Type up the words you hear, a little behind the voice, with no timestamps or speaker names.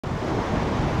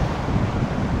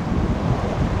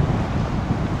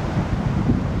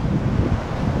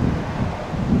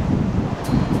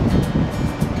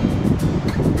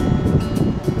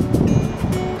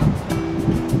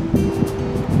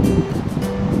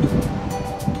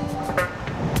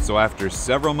So after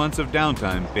several months of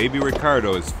downtime, baby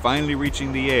Ricardo is finally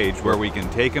reaching the age where we can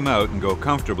take him out and go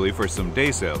comfortably for some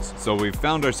day sails. So we've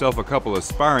found ourselves a couple of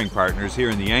sparring partners here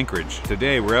in the anchorage.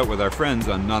 Today we're out with our friends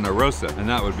on Nana Rosa, and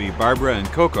that would be Barbara and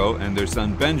Coco and their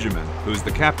son Benjamin, who's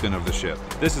the captain of the ship.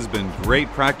 This has been great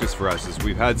practice for us as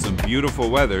we've had some beautiful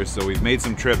weather, so we've made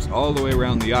some trips all the way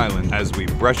around the island as we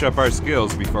brush up our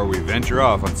skills before we venture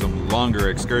off on some longer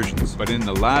excursions. But in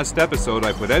the last episode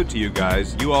I put out to you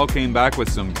guys, you all came back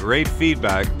with some great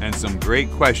feedback and some great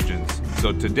questions.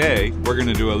 So today we're going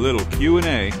to do a little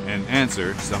Q&A and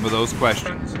answer some of those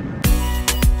questions.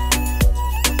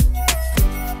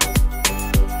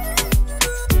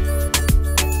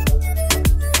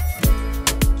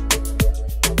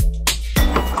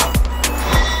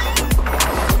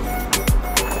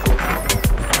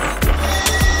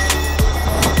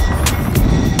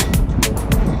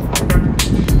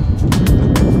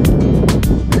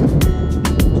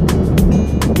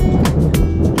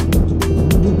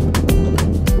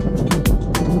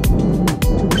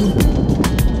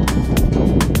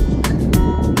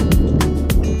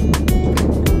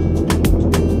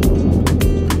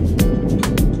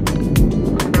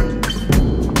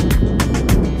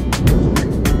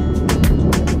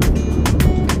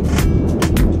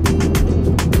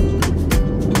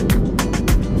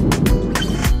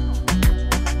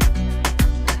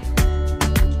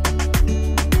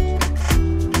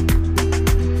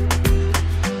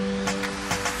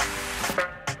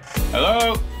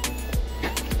 Hello?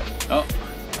 Oh,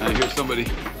 I hear somebody.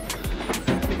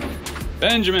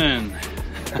 Benjamin!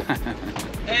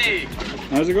 Hey!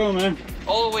 How's it going, man?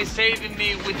 Always saving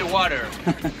me with the water.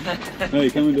 Oh,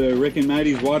 you're coming to Rick and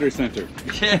Maddie's water center.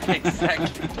 Yeah, exactly.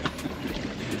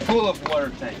 Full of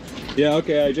water tanks. Yeah,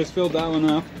 okay, I just filled that one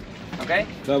up. Okay?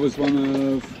 That was one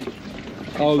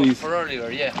of all these. For earlier,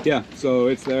 yeah. Yeah, so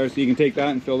it's there, so you can take that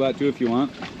and fill that too if you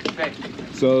want. Okay.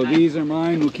 So these are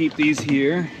mine, we'll keep these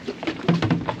here.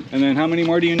 And then how many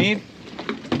more do you need?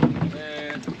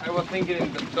 I was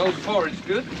thinking those 4 is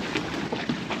good.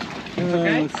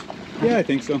 Okay? Yeah, I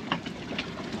think so.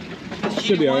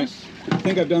 Should be alright. I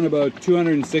think I've done about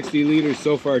 260 liters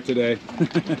so far today.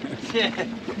 Yeah,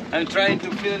 I'm trying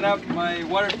to fill up my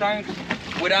water tank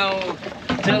without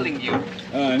telling you.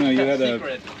 I know you had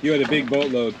a big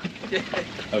boatload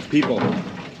of people.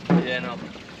 Yeah, no.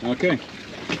 Okay.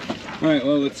 All right.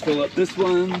 Well, let's fill up this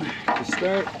one to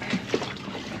start.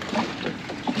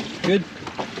 Good.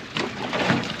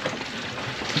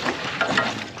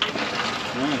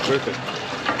 Oh, perfect.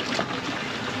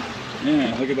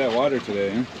 Yeah, look at that water today,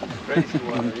 huh? Crazy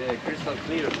water, yeah, crystal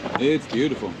clear. It's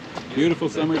beautiful. Beautiful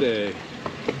summer day.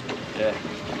 Yeah.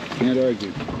 Can't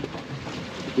argue.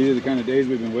 These are the kind of days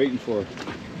we've been waiting for.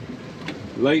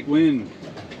 Light wind.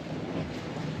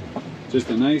 Just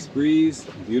a nice breeze,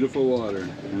 beautiful water.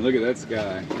 And look at that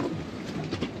sky.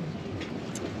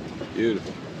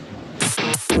 Beautiful.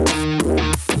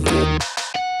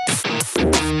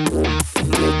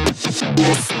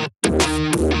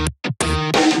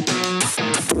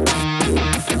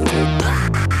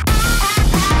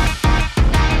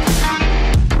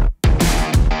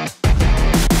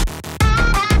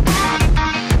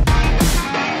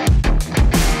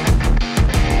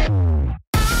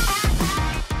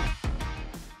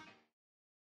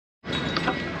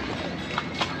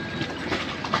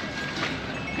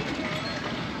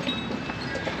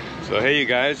 So hey you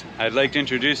guys, I'd like to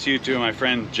introduce you to my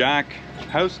friend Jack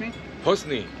Housney?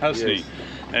 Hosni. Yes.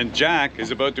 And Jack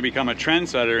is about to become a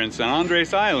trendsetter in San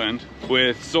Andres Island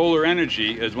with solar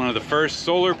energy as one of the first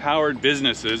solar powered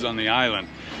businesses on the island.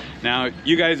 Now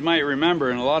you guys might remember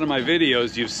in a lot of my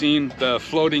videos you've seen the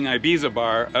floating Ibiza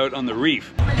bar out on the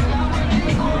reef.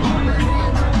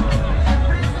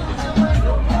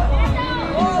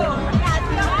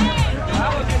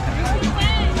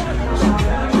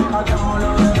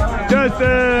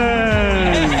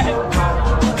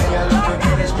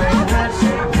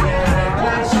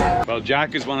 Well,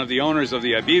 Jack is one of the owners of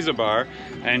the Ibiza bar,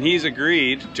 and he's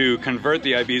agreed to convert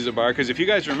the Ibiza bar, because if you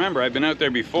guys remember, I've been out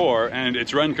there before, and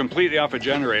it's run completely off a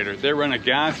generator. They run a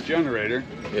gas generator.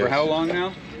 Yes. For how long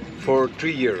now? For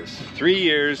 3 years. 3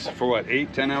 years, for what,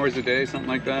 8-10 hours a day, something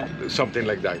like that? Something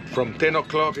like that. From 10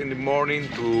 o'clock in the morning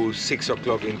to 6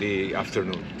 o'clock in the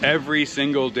afternoon. Every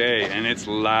single day, and it's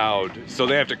loud. So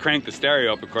they have to crank the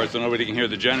stereo up, of course, so nobody can hear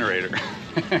the generator.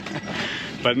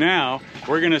 But now,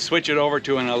 we're gonna switch it over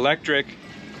to an electric,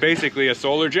 basically a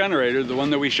solar generator, the one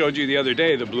that we showed you the other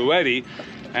day, the Bluetti.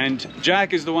 And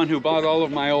Jack is the one who bought all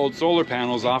of my old solar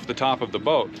panels off the top of the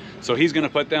boat. So he's gonna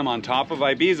put them on top of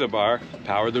Ibiza bar,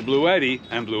 power the Bluetti,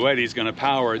 and Bluetti's gonna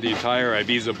power the entire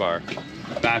Ibiza bar.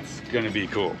 That's gonna be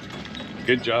cool.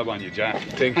 Good job on you, Jack.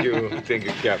 Thank you,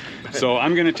 Cap. So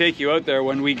I'm going to take you out there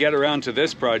when we get around to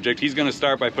this project. He's going to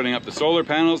start by putting up the solar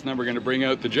panels, and then we're going to bring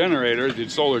out the generator, the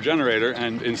solar generator,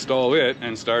 and install it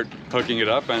and start hooking it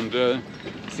up and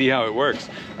see how it works.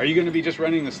 Are you going to be just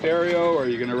running the stereo, or are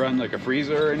you going to run like a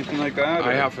freezer or anything like that?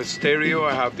 I have a stereo,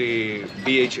 I have the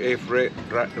VHF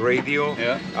radio,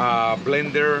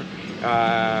 blender,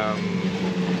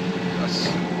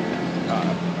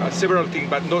 several things,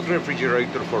 but not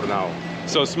refrigerator for now.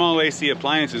 So small AC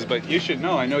appliances, but you should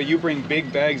know, I know you bring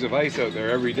big bags of ice out there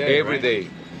every day, Every day.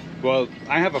 Well,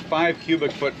 I have a 5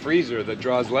 cubic foot freezer that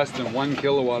draws less than 1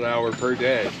 kilowatt hour per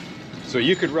day. So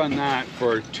you could run that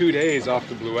for 2 days off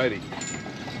the Blue Eddy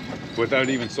without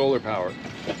even solar power.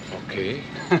 Okay.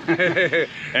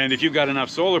 And if you've got enough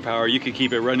solar power, you could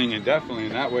keep it running indefinitely,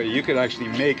 and that way you could actually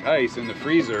make ice in the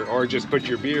freezer, or just put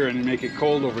your beer in and make it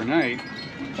cold overnight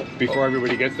before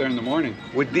everybody gets there in the morning.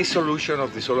 With this solution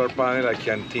of the solar panel, I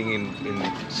can think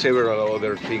in several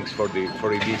other things for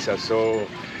Ibiza. So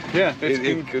yeah,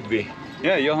 it could be.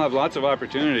 Yeah, you'll have lots of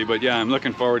opportunity, but yeah, I'm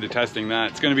looking forward to testing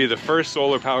that. It's going to be the first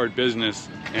solar-powered business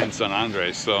in San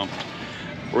Andres, so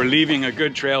we're leaving a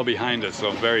good trail behind us,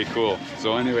 so very cool.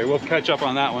 So anyway, we'll catch up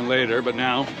on that one later, but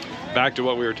now back to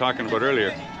what we were talking about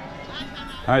earlier.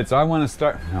 All right, so I want to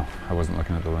start. No, I wasn't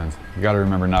looking at the lens. You got to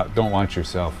remember, don't watch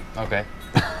yourself. Okay.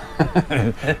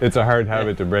 It's a hard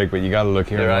habit to break, but you got to look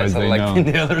here. Their eyes are they like know. in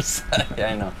the other side.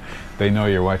 Yeah, I know. They know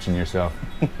you're watching yourself.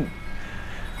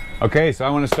 Okay, so I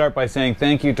want to start by saying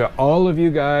thank you to all of you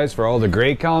guys for all the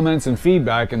great comments and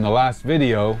feedback in the last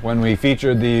video when we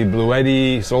featured the Blue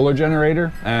Eddy solar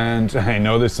generator. And I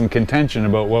know there's some contention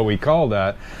about what we call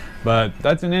that, but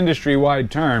that's an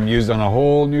industry-wide term used on a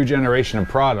whole new generation of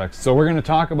products. So we're going to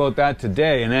talk about that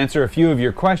today and answer a few of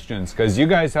your questions, because you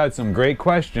guys had some great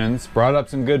questions, brought up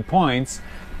some good points,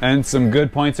 and some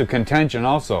good points of contention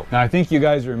also. Now I think you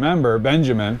guys remember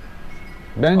Benjamin.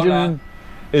 Hola.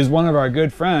 Is one of our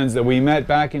good friends that we met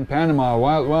back in Panama a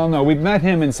while. Well, no, we met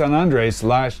him in San Andres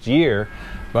last year,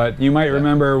 but you might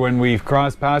remember when we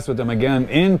crossed paths with him again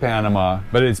in Panama.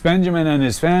 But it's Benjamin and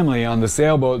his family on the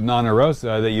sailboat Nana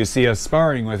Rosa that you see us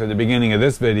sparring with at the beginning of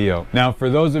this video. Now, for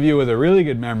those of you with a really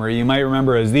good memory, you might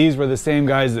remember as these were the same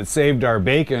guys that saved our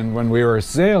bacon when we were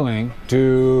sailing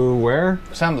to where?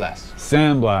 San Blas.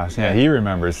 San Blas, yeah, he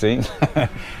remembers, see?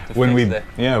 When we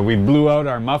blew out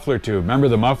our muffler tube. Remember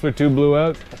the muffler tube blew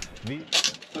out?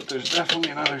 But there's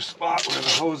definitely another spot where the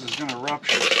hose is going to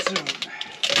rupture soon.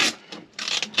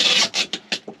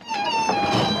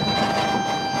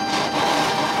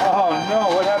 Oh no,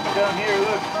 what happened down here?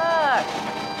 Look. Look.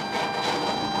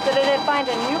 So did it find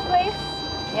a new place?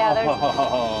 Yeah,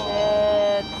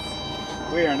 there's...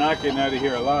 We are not getting out of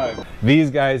here alive.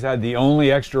 These guys had the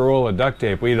only extra roll of duct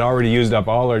tape. We had already used up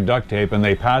all our duct tape, and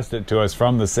they passed it to us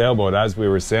from the sailboat as we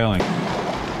were sailing.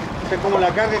 Es como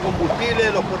la carga de combustible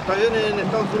de los portaaviones en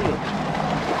Estados Unidos.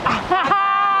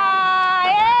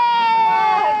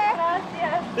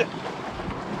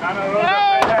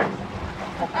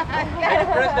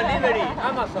 Express delivery,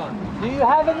 Amazon. Do you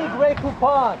have any great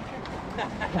coupon?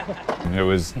 It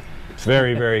was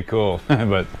very, very cool.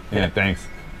 But yeah, thanks.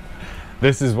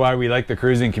 This is why we like the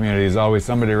cruising community. There's always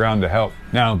somebody around to help.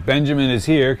 Now, Benjamin is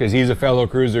here because he's a fellow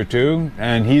cruiser too,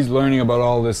 and he's learning about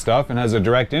all this stuff and has a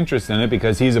direct interest in it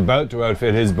because he's about to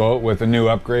outfit his boat with a new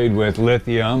upgrade with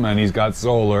lithium, and he's got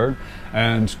solar,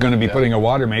 and going to be putting a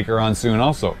water maker on soon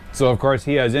also. So of course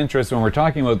he has interest when we're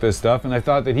talking about this stuff, and I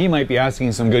thought that he might be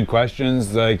asking some good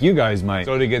questions like you guys might.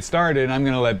 So to get started, I'm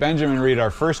going to let Benjamin read our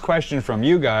first question from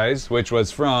you guys, which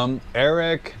was from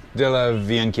Eric de la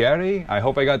Vienquieri. I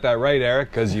hope I got that right,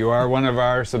 Eric, because you are one of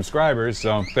our subscribers,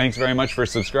 so thanks very much for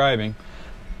subscribing.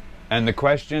 And the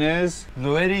question is?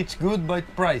 Blue Eddy, it's good but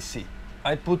pricey.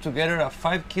 I put together a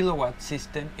 5 kilowatt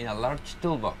system in a large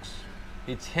toolbox.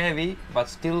 It's heavy but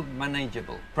still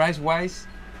manageable. Price-wise,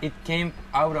 it came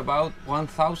out about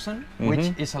 1,000,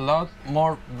 which is a lot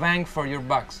more bang for your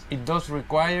bucks. It does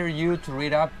require you to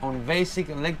read up on basic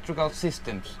electrical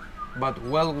systems, but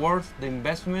well worth the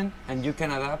investment, and you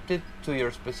can adapt it to your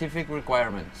specific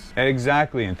requirements.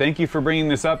 Exactly, and thank you for bringing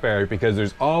this up, Eric, because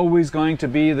there's always going to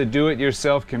be the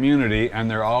do-it-yourself community,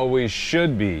 and there always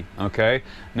should be, okay?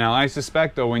 Now, I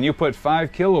suspect, though, when you put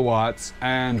 5 kilowatts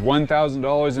and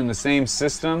 $1,000 in the same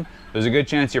system, there's a good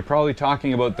chance you're probably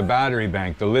talking about the battery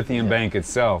bank, the lithium bank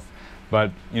itself.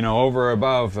 But, you know, over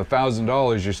above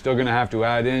 $1,000, you're still going to have to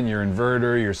add in your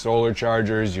inverter, your solar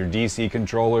chargers, your DC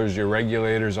controllers, your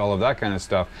regulators, all of that kind of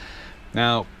stuff.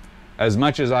 Now, as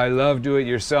much as I love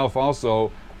do-it-yourself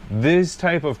also, this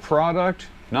type of product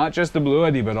not just the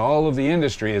Bluetti, but all of the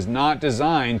industry, is not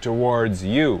designed towards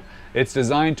you. It's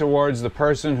designed towards the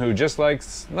person who just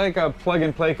likes like a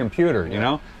plug-and-play computer, you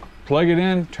know? Plug it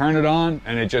in, turn it on,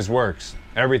 and it just works.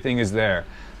 Everything is there.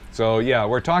 So yeah,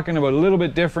 we're talking about a little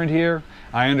bit different here.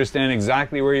 I understand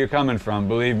exactly where you're coming from,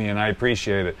 believe me, and I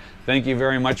appreciate it. Thank you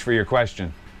very much for your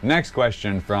question. Next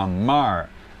question from Mar.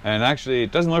 And actually,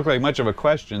 it doesn't look like much of a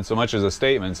question so much as a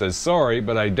statement. It says, sorry,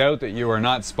 but I doubt that you are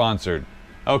not sponsored.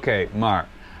 Okay, Mar.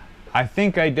 I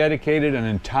think I dedicated an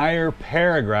entire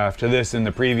paragraph to this in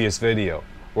the previous video,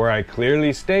 where I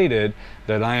clearly stated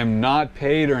that I am not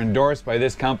paid or endorsed by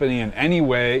this company in any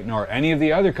way, nor any of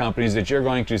the other companies that you're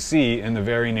going to see in the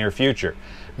very near future.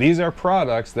 These are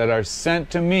products that are sent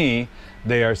to me.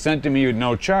 They are sent to me with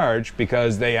no charge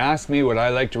because they asked me would I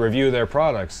like to review their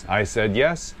products. I said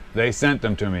yes. They sent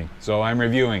them to me, so I'm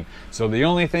reviewing. So the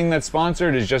only thing that's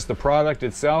sponsored is just the product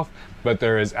itself, but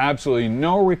there is absolutely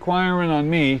no requirement on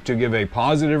me to give a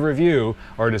positive review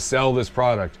or to sell this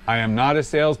product. I am not a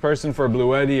salesperson for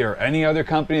Bluetti or any other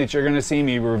company that you're going to see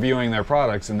me reviewing their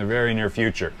products in the very near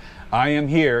future. I am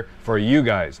here for you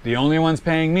guys. The only ones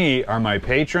paying me are my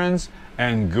patrons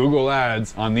and Google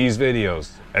ads on these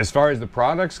videos. As far as the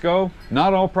products go,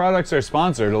 not all products are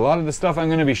sponsored. A lot of the stuff I'm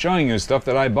going to be showing you is stuff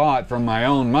that I bought from my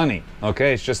own money.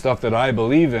 Okay, it's just stuff that I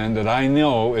believe in, that I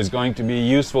know is going to be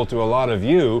useful to a lot of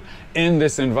you in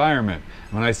this environment.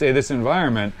 When I say this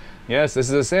environment, yes, this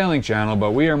is a sailing channel,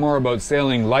 but we are more about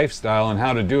sailing lifestyle and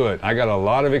how to do it. I got a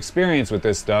lot of experience with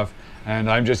this stuff,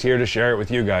 and I'm just here to share it with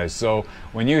you guys. So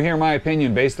when you hear my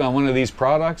opinion based on one of these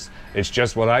products, it's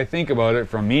just what I think about it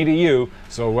from me to you.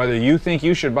 So whether you think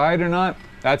you should buy it or not,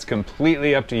 that's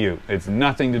completely up to you. It's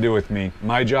nothing to do with me.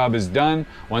 My job is done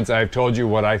once I've told you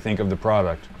what I think of the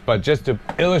product. But just to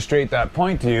illustrate that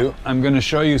point to you, I'm going to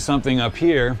show you something up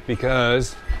here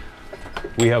because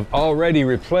we have already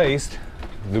replaced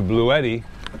the Bluetti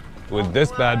with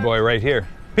this bad boy right here.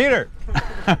 Peter!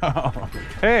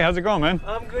 Hey, how's it going, man?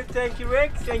 I'm good, thank you,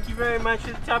 Rick. Thank you very much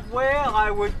for the Tupperware. I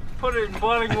would put it in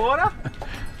boiling water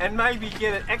and maybe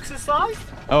get it exercised.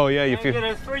 Oh yeah, you feel. Get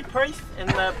a 3 priest and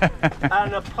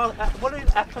what is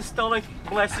apostolic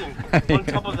blessing on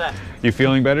top of that. You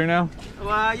feeling better now?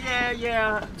 Well,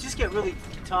 yeah. Just get really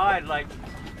tired, like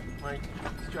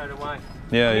straight away.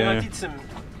 Yeah, I did some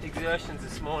exertions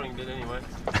this morning, but anyway.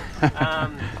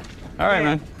 All right,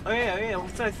 man. Oh yeah.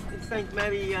 So I think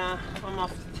maybe I'm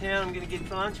off to town. I'm gonna get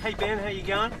lunch. Hey Ben, how you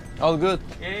going? All good.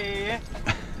 Yeah.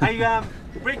 Hey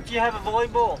Rick, do you have a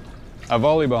volleyball? A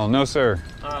volleyball? No, sir.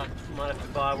 Might have to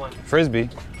buy one. Frisbee?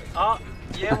 Oh,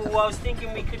 yeah, well, I was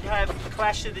thinking we could have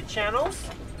Clash of the Channels.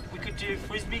 We could do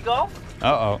Frisbee golf.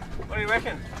 Uh-oh. What do you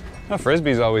reckon? Well,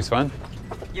 Frisbee's always fun.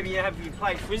 Yeah, but have you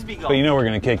played Frisbee golf? But you know we're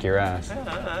going to kick your ass.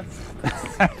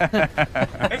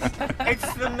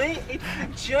 It's the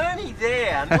journey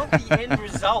there, not the end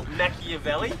result,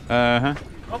 Machiavelli. Uh-huh.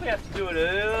 Probably have to do it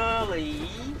early,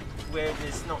 where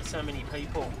there's not so many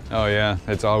people. Oh yeah,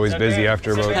 it's always busy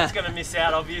after about. So Ben's going to miss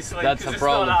out, obviously. That's a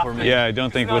problem for me. Yeah, I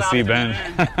don't think we'll see Ben.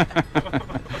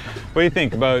 What do you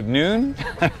think, about noon?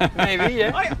 Maybe,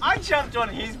 yeah. I jumped on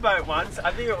his boat once.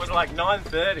 I think it was like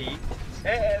 9:30.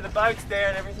 The boat's there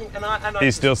and everything, and I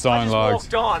He's still sawing logs.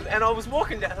 Walked on, and I was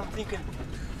walking down. I'm thinking,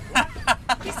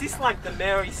 is this like the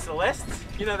Mary Celeste?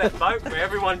 You know that boat where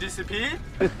everyone disappeared?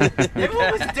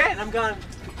 Everyone was dead. I'm going,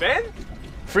 Ben?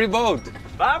 Free boat.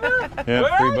 Barbara?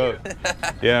 Yeah, free boat.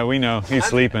 Yeah, we know. He's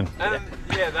sleeping. And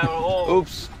yeah, they were all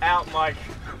out like.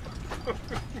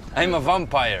 I'm a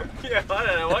vampire. Yeah, I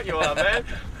don't know what you are, man.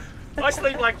 I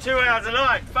sleep like 2 hours a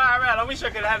night. Far out. I wish I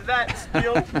could have that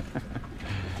still.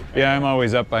 Yeah, I'm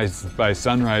always up by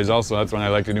sunrise also. That's when I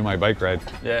like to do my bike ride.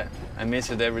 Yeah, I miss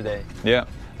it every day. Yeah,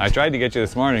 I tried to get you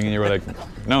this morning and you were like,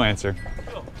 no answer.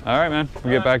 Cool. All right, man.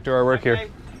 We'll get back to our work here.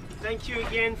 Thank you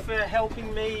again for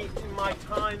helping me in my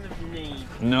time of need.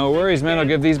 No worries, man. I'll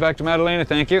give these back to Madalena.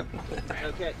 Thank you.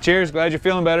 Okay. Cheers. Glad you're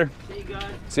feeling better. See you guys.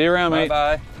 See you around, mate.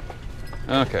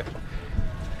 Bye-bye. Okay.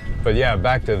 But yeah,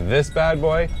 back to this bad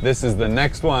boy. This is the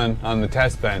next one on the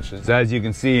test bench. As you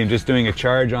can see, I'm just doing a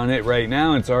charge on it right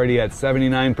now. It's already at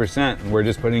 79%. We're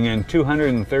just putting in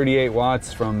 238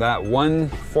 watts from that one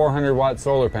 400 watt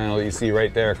solar panel that you see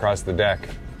right there across the deck.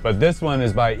 But this one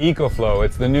is by EcoFlow.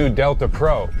 It's the new Delta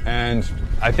Pro. And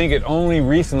I think it only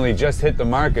recently just hit the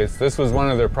markets. This was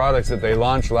one of their products that they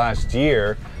launched last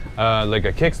year, like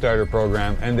a Kickstarter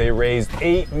program, and they raised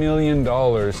 $8 million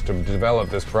to develop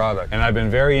this product. And I've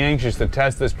been very anxious to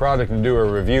test this product and do a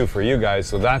review for you guys,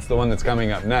 so that's the one that's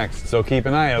coming up next. So keep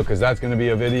an eye out, because that's going to be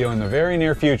a video in the very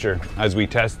near future as we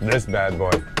test this bad boy.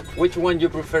 Which one you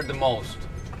prefer the most?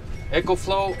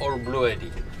 EcoFlow or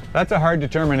Bluetti? That's a hard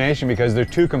determination because they're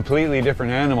two completely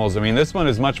different animals. I mean, this one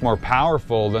is much more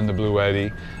powerful than the Blue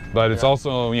Eddy, but it's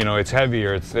also, you know, it's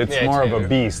heavier. It's more of a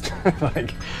beast.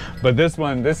 Like, but this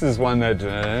is one that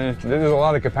there's a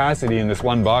lot of capacity in this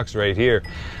one box right here.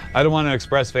 I don't want to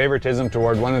express favoritism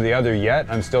toward one or the other yet.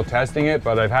 I'm still testing it,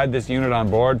 but I've had this unit on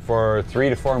board for 3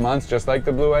 to 4 months, just like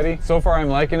the Blue Eddy. So far I'm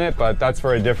liking it, but that's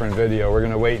for a different video. We're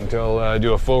gonna wait until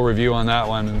do a full review on that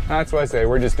one. And that's why I say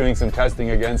we're just doing some testing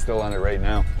again still on it right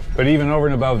now. But even over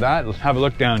and above that, have a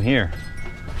look down here.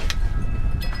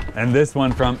 And this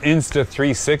one from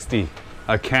Insta360,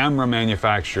 a camera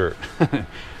manufacturer.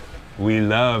 We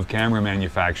love camera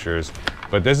manufacturers.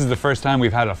 But this is the first time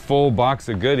we've had a full box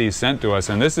of goodies sent to us,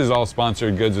 and this is all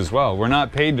sponsored goods as well. We're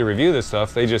not paid to review this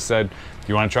stuff. They just said,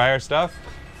 you want to try our stuff?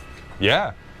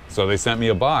 Yeah. So they sent me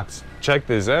a box. Check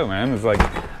this out, man. It's like,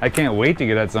 I can't wait to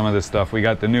get at some of this stuff. We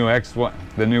got the new X1,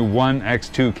 the new One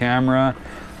X2 camera,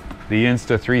 the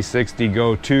Insta360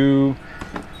 Go 2,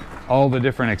 all the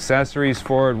different accessories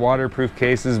for it, waterproof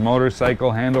cases,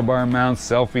 motorcycle handlebar mounts,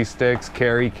 selfie sticks,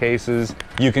 carry cases.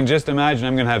 You can just imagine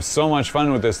I'm gonna have so much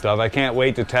fun with this stuff. I can't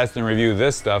wait to test and review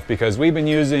this stuff because we've been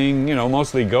using, you know,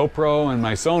 mostly GoPro and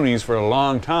my Sonys for a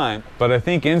long time, but I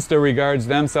think Insta regards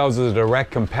themselves as a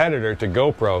direct competitor to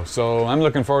GoPro. So I'm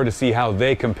looking forward to see how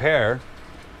they compare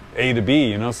A to B,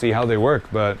 you know, see how they work,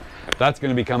 but that's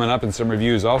gonna be coming up in some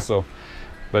reviews also.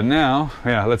 But now,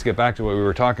 yeah, let's get back to what we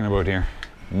were talking about here.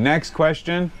 Next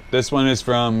question, this one is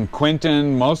from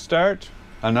Quinton Mostart,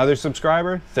 another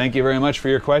subscriber. Thank you very much for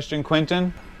your question,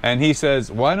 Quinton. And he says,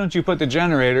 why don't you put the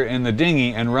generator in the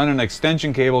dinghy and run an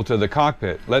extension cable to the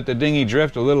cockpit? Let the dinghy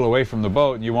drift a little away from the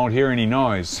boat and you won't hear any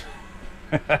noise.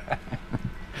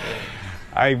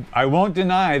 I won't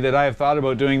deny that I have thought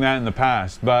about doing that in the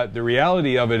past, but the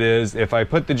reality of it is if I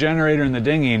put the generator in the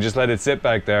dinghy and just let it sit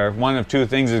back there, one of two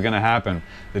things is going to happen.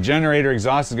 The generator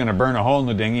exhaust is going to burn a hole in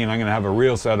the dinghy and I'm going to have a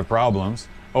real set of problems,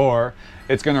 or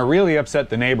it's going to really upset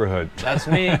the neighborhood. That's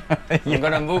me. Yeah. I'm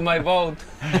going to move my boat.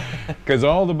 Because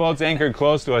all the boats anchored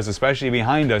close to us, especially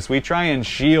behind us, we try and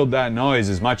shield that noise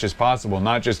as much as possible,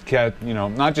 not just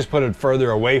not just put it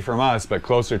further away from us, but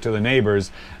closer to the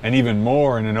neighbors and even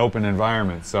more in an open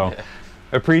environment. So yeah.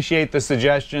 Appreciate the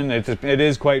suggestion. It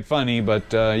is quite funny,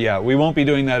 but yeah, we won't be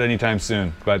doing that anytime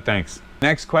soon, but thanks.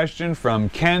 Next question from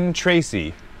Ken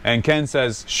Tracy. And Ken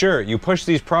says, sure, you push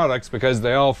these products because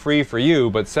they're all free for you,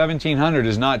 but $1,700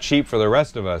 is not cheap for the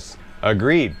rest of us.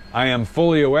 Agreed. I am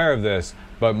fully aware of this,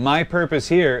 but my purpose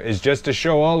here is just to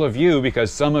show all of you, because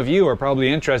some of you are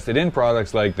probably interested in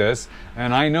products like this,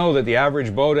 and I know that the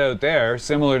average boat out there,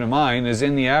 similar to mine, is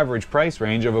in the average price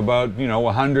range of about, you know,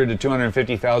 $100,000 to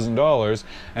 $250,000,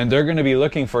 and they're going to be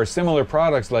looking for similar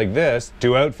products like this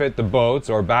to outfit the boats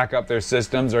or back up their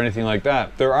systems or anything like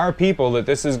that. There are people that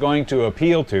this is going to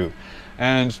appeal to.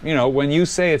 And, you know, when you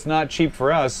say it's not cheap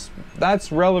for us,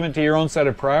 that's relevant to your own set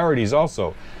of priorities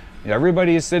also.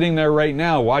 Everybody is sitting there right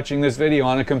now watching this video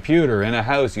on a computer in a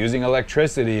house using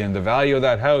electricity, and the value of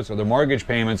that house or the mortgage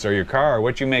payments or your car or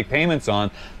what you make payments on,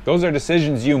 those are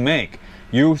decisions you make.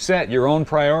 You set your own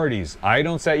priorities. I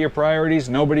don't set your priorities,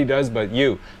 nobody does but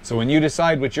you. So when you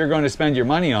decide what you're going to spend your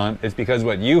money on, it's because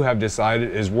what you have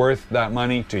decided is worth that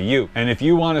money to you. And if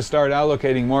you want to start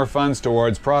allocating more funds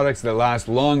towards products that last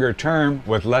longer term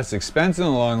with less expense in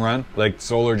the long run, like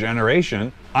solar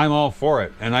generation, I'm all for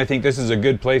it. And I think this is a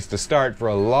good place to start for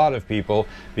a lot of people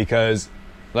because,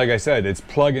 like I said, it's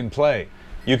plug and play.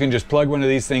 You can just plug one of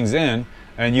these things in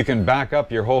and you can back up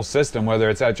your whole system, whether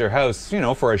it's at your house, you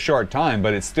know, for a short time,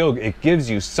 but it gives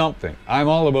you something. I'm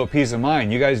all about peace of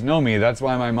mind. You guys know me. That's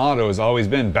why my motto has always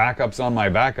been backups on my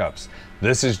backups.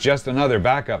 This is just another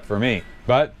backup for me.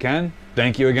 But Ken,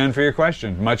 thank you again for your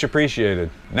question. Much appreciated.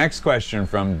 Next question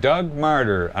from Doug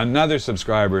Martyr, another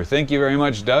subscriber. Thank you very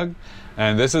much, Doug.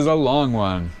 And this is a long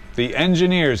one. The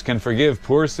engineers can forgive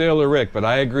poor Sailor Rick, but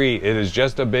I agree, it is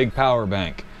just a big power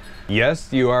bank.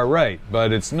 Yes, you are right,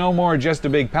 but it's no more just a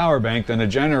big power bank than a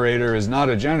generator is not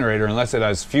a generator unless it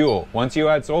has fuel. Once you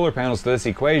add solar panels to this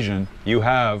equation, you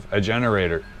have a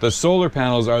generator. The solar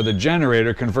panels are the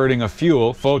generator converting a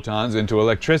fuel, photons, into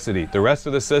electricity. The rest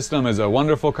of the system is a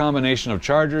wonderful combination of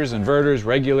chargers, inverters,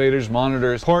 regulators,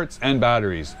 monitors, ports, and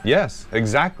batteries. Yes,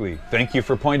 exactly. Thank you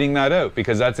for pointing that out,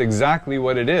 because that's exactly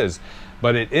what it is.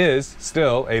 But it is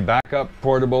still a backup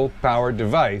portable power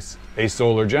device, a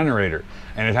solar generator.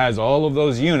 And it has all of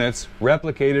those units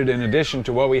replicated in addition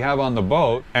to what we have on the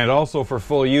boat, and also for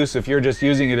full use if you're just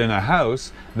using it in a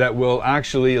house, that will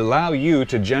actually allow you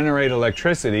to generate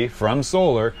electricity from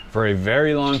solar for a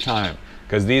very long time.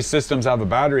 Because these systems have a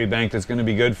battery bank that's going to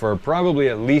be good for probably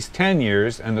at least 10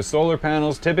 years, and the solar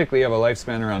panels typically have a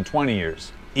lifespan around 20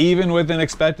 years. Even with an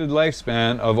expected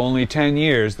lifespan of only 10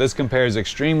 years, this compares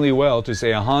extremely well to,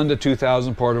 say, a Honda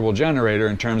 2000 portable generator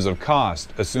in terms of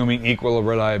cost, assuming equal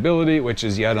reliability, which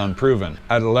is yet unproven,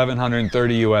 at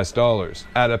 $1,130 US.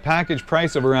 At a package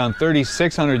price of around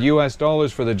 $3,600 US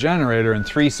for the generator and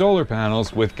 3 solar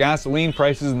panels, with gasoline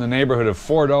prices in the neighborhood of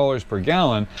 $4 per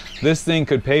gallon, this thing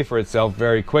could pay for itself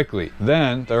very quickly.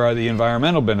 Then there are the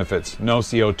environmental benefits: no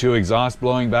CO2 exhaust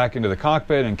blowing back into the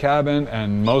cockpit and cabin,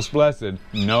 and most blessed,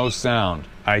 no sound.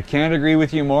 I can't agree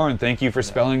with you more, and thank you for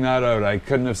spelling that out. I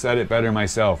couldn't have said it better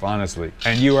myself, honestly.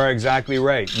 And you are exactly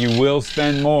right. You will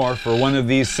spend more for one of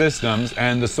these systems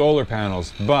and the solar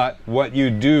panels, but what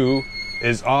you do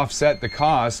is offset the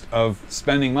cost of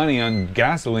spending money on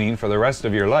gasoline for the rest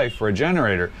of your life for a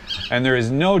generator. And there is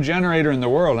no generator in the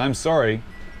world, I'm sorry,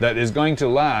 that is going to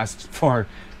last for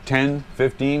 10,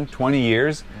 15, 20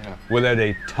 years without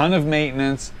a ton of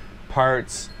maintenance,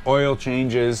 parts, oil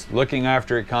changes, looking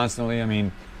after it constantly. I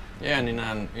mean, yeah, and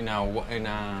in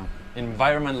a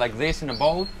environment like this, in a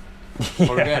boat,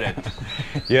 forget it.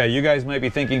 Yeah, you guys might be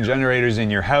thinking generators in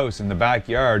your house in the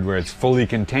backyard where it's fully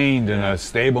contained in a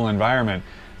stable environment.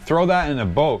 Throw that in a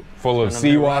boat full of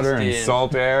seawater and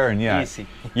salt air, and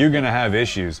you're gonna have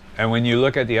issues. And when you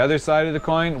look at the other side of the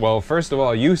coin, well, first of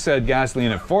all, you said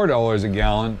gasoline at $4 a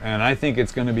gallon, and I think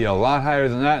it's gonna be a lot higher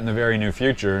than that in the very near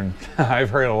future. And I've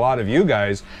heard a lot of you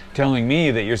guys telling me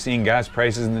that you're seeing gas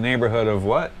prices in the neighborhood of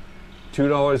what?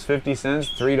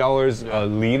 $2.50, $3 a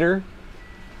liter?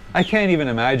 I can't even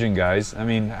imagine, guys. I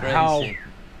mean, how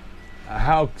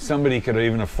somebody could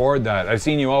even afford that. I've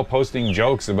seen you all posting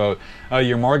jokes about, oh,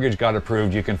 your mortgage got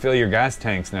approved, you can fill your gas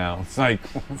tanks now. It's like,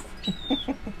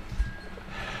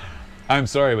 I'm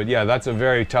sorry, but yeah, that's a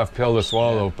very tough pill to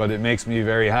swallow, but it makes me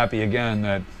very happy again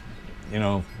that, you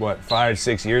know, what, 5,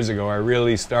 6 years ago, I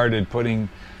really started putting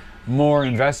more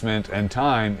investment and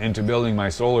time into building my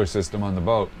solar system on the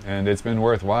boat. And it's been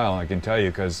worthwhile, I can tell you,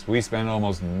 because we spend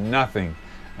almost nothing,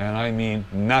 and I mean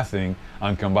nothing,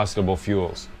 on combustible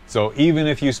fuels. So even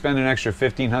if you spend an extra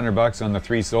 $1,500 on the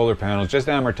 3 solar panels, just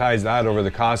amortize that over the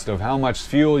cost of how much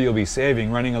fuel you'll be saving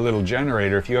running a little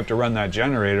generator if you have to run that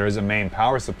generator as a main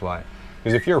power supply.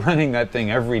 Because if you're running that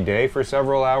thing every day for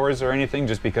several hours or anything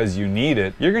just because you need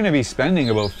it, you're going to be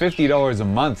spending about $50 a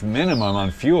month minimum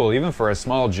on fuel, even for a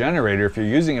small generator, if you're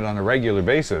using it on a regular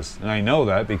basis. And I know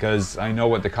that because I know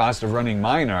what the cost of running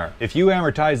mine are. If you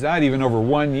amortize that even over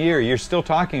 1 year, you're still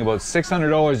talking about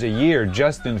 $600 a year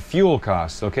just in fuel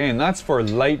costs, okay? And that's for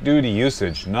light duty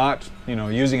usage, not, you know,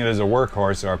 using it as a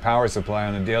workhorse or a power supply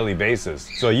on a daily basis.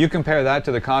 So you compare that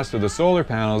to the cost of the solar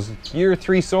panels, your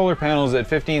 3 solar panels at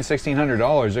 $1,500, $1,600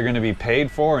 are going to be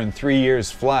paid for in 3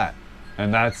 years flat.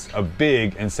 And that's a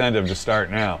big incentive to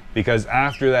start now, because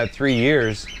after that 3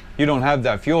 years, you don't have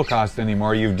that fuel cost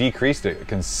anymore. You've decreased it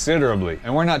considerably.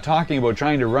 And we're not talking about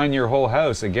trying to run your whole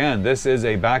house. Again, this is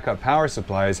a backup power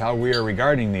supply is how we are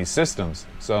regarding these systems.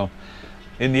 So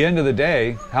in the end of the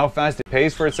day, how fast it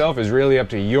pays for itself is really up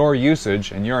to your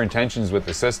usage and your intentions with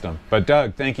the system. But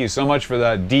Doug, thank you so much for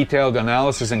that detailed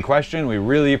analysis and question. We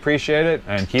really appreciate it,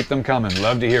 and keep them coming.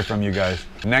 Love to hear from you guys.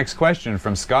 Next question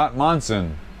from Scott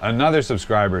Monson, another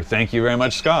subscriber. Thank you very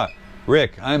much, Scott.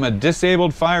 Rick, I'm a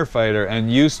disabled firefighter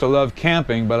and used to love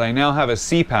camping, but I now have a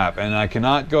CPAP and I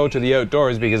cannot go to the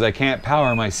outdoors because I can't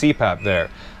power my CPAP there.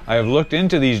 I have looked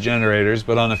into these generators,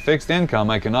 but on a fixed income,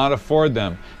 I cannot afford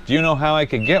them. Do you know how I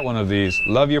could get one of these?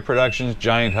 Love your productions,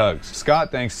 giant hugs.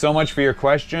 Scott, thanks so much for your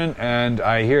question, and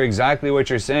I hear exactly what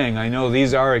you're saying. I know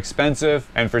these are expensive,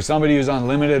 and for somebody who's on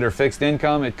limited or fixed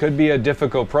income, it could be a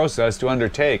difficult process to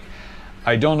undertake.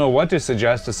 I don't know what to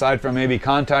suggest aside from maybe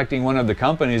contacting one of the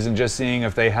companies and just seeing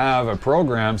if they have a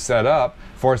program set up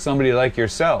for somebody like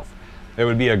yourself. It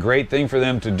would be a great thing for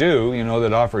them to do, you know,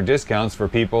 that offer discounts for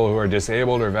people who are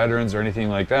disabled or veterans or anything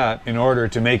like that in order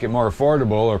to make it more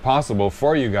affordable or possible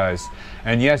for you guys.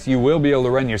 And yes, you will be able to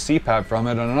run your CPAP from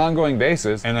it on an ongoing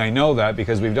basis, and I know that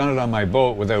because we've done it on my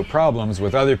boat without problems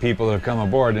with other people that have come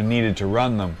aboard and needed to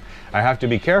run them. I have to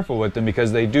be careful with them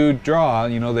because they do draw,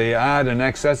 you know, they add an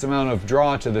excess amount of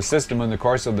draw to the system in the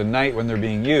course of the night when they're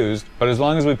being used. But as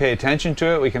long as we pay attention to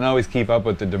it, we can always keep up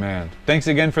with the demand. Thanks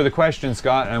again for the question,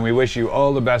 Scott, and we wish you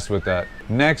all the best with that.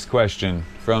 Next question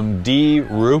from D.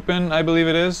 Rupin, I believe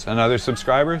it is, another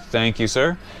subscriber. Thank you,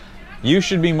 sir. You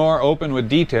should be more open with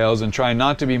details and try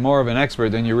not to be more of an expert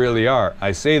than you really are.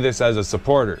 I say this as a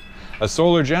supporter. A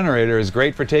solar generator is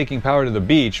great for taking power to the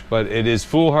beach, but it is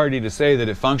foolhardy to say that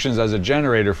it functions as a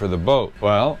generator for the boat.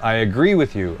 Well, I agree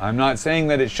with you. I'm not saying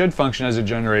that it should function as a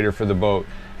generator for the boat.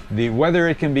 Whether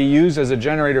it can be used as a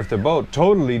generator for the boat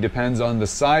totally depends on the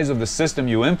size of the system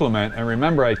you implement. And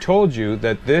remember, I told you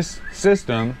that this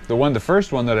system, the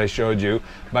first one that I showed you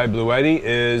by Bluetti,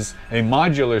 is a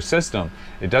modular system.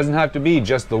 It doesn't have to be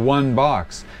just the one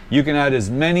box. You can add as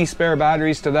many spare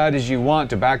batteries to that as you want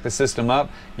to back the system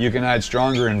up. You can add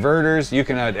stronger inverters. You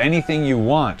can add anything you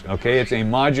want, okay? It's a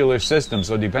modular system,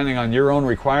 so depending on your own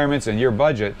requirements and your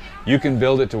budget, you can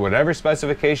build it to whatever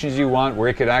specifications you want where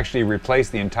it could actually replace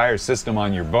the entire system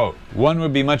on your boat. One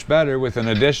would be much better with an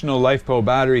additional LifePo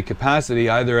battery capacity,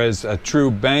 either as a true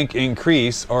bank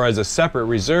increase or as a separate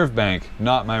reserve bank.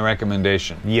 Not my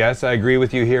recommendation. Yes, I agree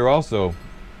with you here also.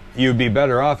 You'd be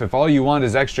better off if all you want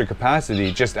is extra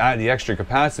capacity, just add the extra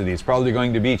capacity. It's probably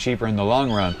going to be cheaper in the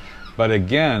long run. But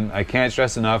again, I can't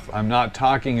stress enough, I'm not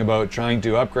talking about trying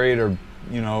to upgrade or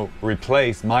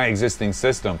replace my existing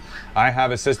system. I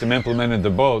have a system implemented in the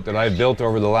boat that I've built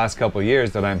over the last couple of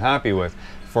years that I'm happy with.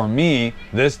 For me,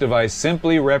 this device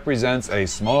simply represents a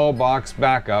small box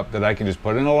backup that I can just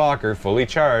put in a locker, fully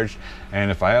charged,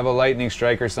 and if I have a lightning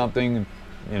strike or something,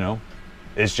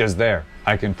 it's just there.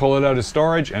 I can pull it out of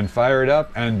storage and fire it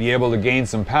up and be able to gain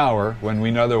some power when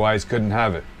we otherwise couldn't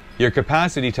have it. Your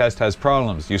capacity test has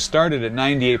problems. You started at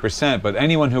 98%, but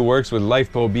anyone who works with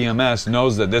LifePo BMS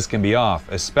knows that this can be off,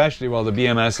 especially while the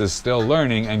BMS is still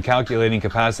learning and calculating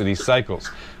capacity cycles.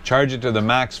 Charge it to the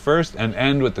max first and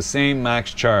end with the same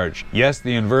max charge. Yes,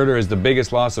 the inverter is the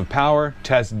biggest loss of power.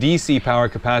 Test DC power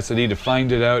capacity to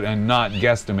find it out and not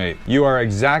guesstimate. You are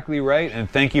exactly right, and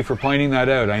thank you for pointing that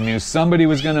out. I knew somebody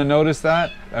was going to notice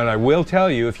that, and I will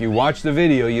tell you, if you watch the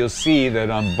video, you'll see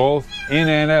that on both in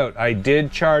and out, I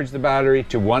did charge the battery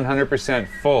to 100%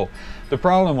 full. The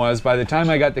problem was, by the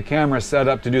time I got the camera set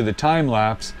up to do the time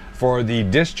lapse for the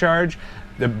discharge,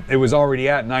 it was already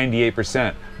at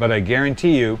 98%, but I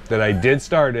guarantee you that I did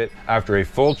start it after a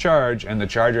full charge and the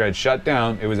charger had shut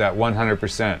down. It was at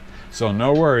 100%. So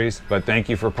no worries, but thank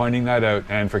you for pointing that out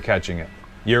and for catching it.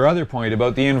 Your other point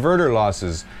about the inverter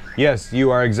losses. Yes, you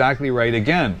are exactly right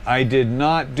again. I did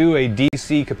not do a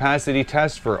DC capacity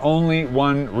test for only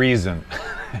one reason,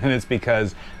 and it's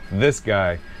because this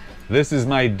guy, this is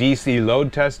my DC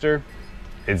load tester.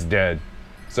 It's dead.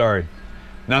 Sorry.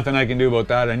 Nothing I can do about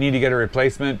that. I need to get a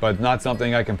replacement, but not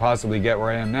something I can possibly get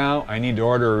where I am now. I need to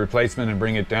order a replacement and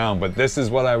bring it down. But this is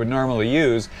what I would normally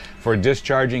use for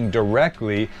discharging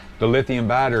directly the lithium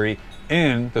battery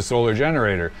in the solar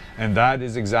generator. And that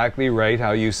is exactly right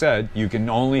how you said. You can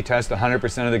only test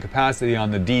 100% of the capacity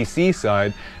on the DC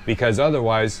side, because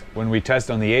otherwise, when we test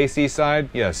on the AC side,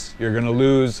 yes, you're going to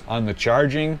lose on the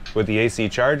charging with the AC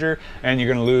charger, and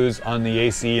you're going to lose on the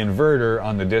AC inverter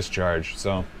on the discharge.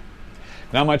 So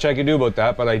not much I can do about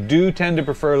that, but I do tend to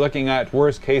prefer looking at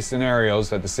worst case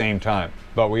scenarios at the same time.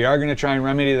 But we are going to try and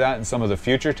remedy that in some of the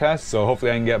future tests, so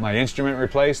hopefully I can get my instrument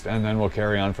replaced and then we'll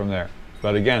carry on from there.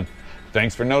 But again,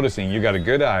 thanks for noticing. You got a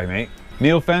good eye, mate.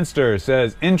 Neil Fenster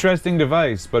says, interesting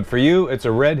device, but for you, it's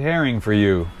a red herring for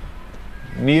you.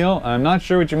 Neil, I'm not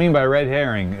sure what you mean by red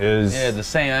herring. Yeah, the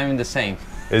same. I mean the same.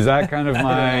 Is that kind of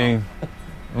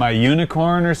my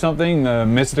unicorn or something, the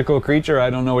mystical creature? I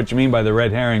don't know what you mean by the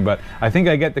red herring, but I think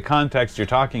I get the context you're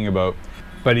talking about.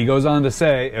 But he goes on to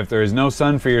say, if there is no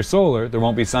sun for your solar, there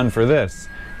won't be sun for this.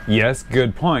 Yes,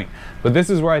 good point. But this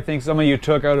is where I think some of you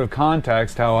took out of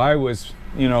context how I was,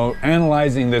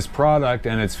 analyzing this product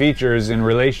and its features in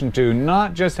relation to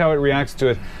not just how it reacts to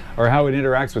it or how it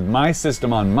interacts with my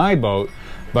system on my boat,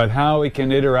 but how it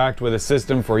can interact with a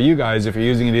system for you guys if you're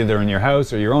using it either in your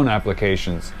house or your own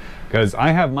applications. Because I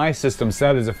have my system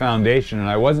set as a foundation and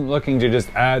I wasn't looking to just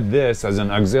add this as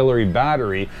an auxiliary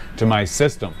battery to my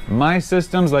system. My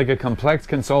system's like a complex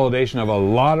consolidation of a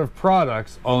lot of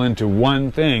products all into one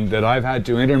thing that I've had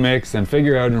to intermix and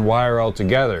figure out and wire all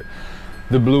together.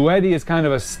 The Bluetti is kind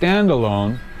of a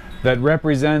standalone that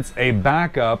represents a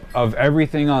backup of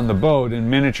everything on the boat in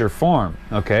miniature form,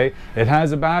 okay? It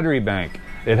has a battery bank,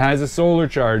 it has a solar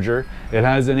charger, it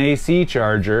has an AC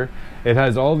charger, it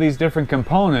has all these different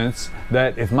components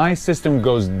that if my system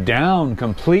goes down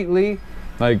completely,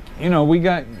 we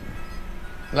got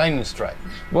lightning strike.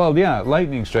 Well, yeah,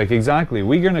 lightning strike, exactly.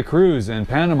 We're gonna cruise in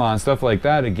Panama and stuff like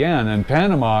that again, and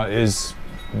Panama is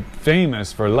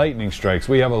famous for lightning strikes.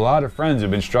 We have a lot of friends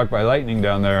who've been struck by lightning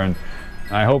down there, and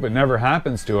I hope it never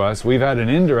happens to us. We've had an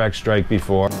indirect strike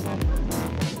before.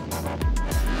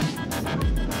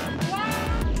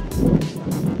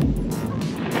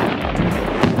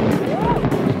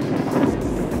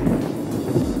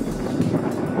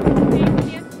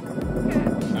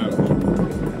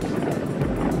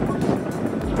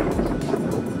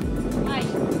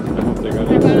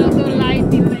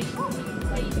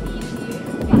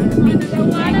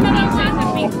 I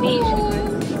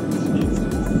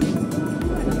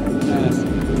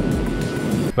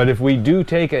But if we do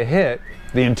take a hit,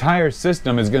 the entire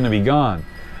system is going to be gone,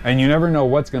 and you never know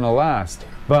what's going to last.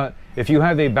 But if you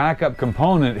have a backup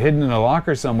component hidden in a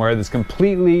locker somewhere that's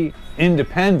completely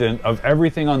independent of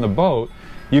everything on the boat,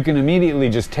 you can immediately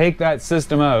just take that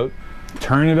system out,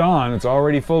 turn it on, it's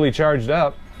already fully charged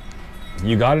up.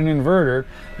 You got an inverter,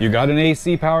 you got an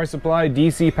AC power supply,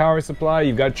 DC power supply,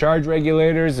 you've got charge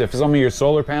regulators. If some of your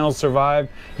solar panels survive,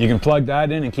 you can plug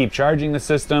that in and keep charging the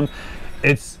system.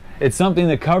 It's something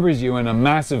that covers you in a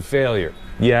massive failure.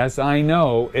 Yes, I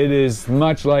know it is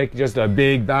much like just a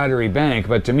big battery bank,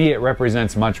 but to me it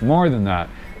represents much more than that,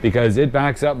 because it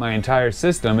backs up my entire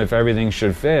system if everything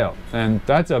should fail. And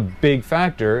that's a big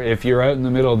factor if you're out in the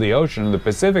middle of the ocean or the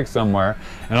Pacific somewhere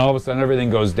and all of a sudden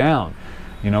everything goes down.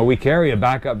 You know, we carry a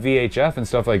backup VHF and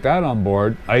stuff like that on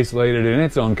board, isolated in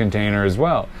its own container as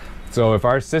well. So if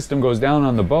our system goes down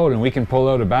on the boat and we can pull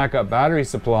out a backup battery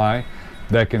supply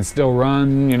that can still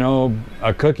run, you know,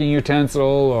 a cooking utensil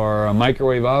or a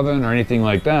microwave oven or anything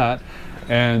like that,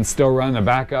 and still run a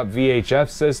backup VHF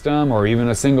system or even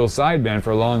a single sideband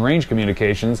for long range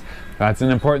communications, that's an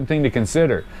important thing to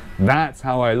consider. That's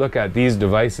how I look at these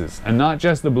devices, and not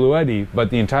just the Bluetti, but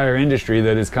the entire industry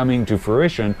that is coming to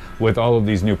fruition with all of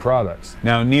these new products.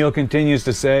 Now, Neil continues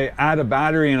to say, add a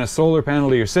battery and a solar panel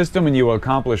to your system and you will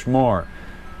accomplish more.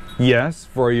 Yes,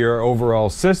 for your overall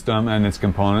system and its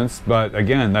components, but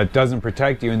again, that doesn't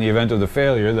protect you in the event of the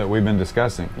failure that we've been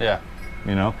discussing. Yeah.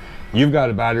 You know, you've got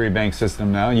a battery bank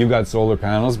system now, you've got solar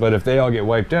panels, but if they all get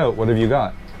wiped out, what have you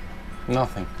got?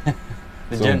 Nothing.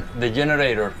 The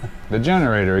generator. The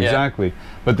generator, Yeah. exactly.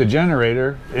 But the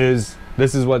generator is,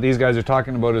 this is what these guys are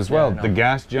talking about as well. Yeah, the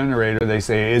gas generator, they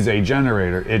say, is a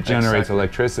generator. It generates Exactly.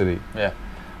 electricity. Yeah.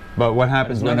 But what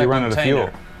happens It's when not you a run out of container.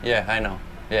 fuel? Yeah, I know.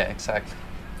 Yeah, exactly.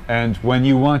 And when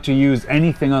you want to use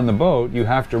anything on the boat, you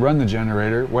have to run the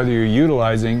generator, whether you're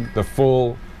utilizing the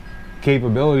full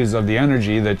capabilities of the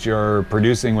energy that you're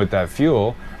producing with that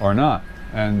fuel or not.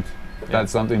 And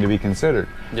that's something to be considered.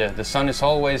 Yeah, the sun is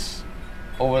always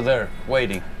over there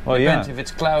waiting. Well, Depends yeah. if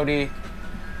it's cloudy.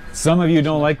 Some of you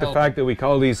don't like the help. fact that we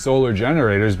call these solar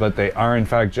generators, but they are in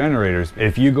fact generators.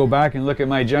 If you go back and look at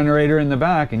my generator in the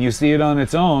back and you see it on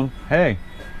its own, hey,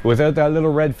 without that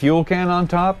little red fuel can on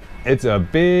top, it's a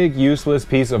big useless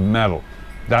piece of metal.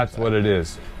 That's what it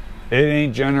is. It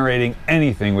ain't generating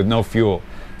anything with no fuel.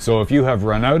 So if you have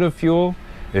run out of fuel,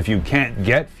 if you can't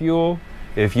get fuel,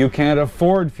 if you can't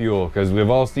afford fuel, because we've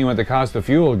all seen what the cost of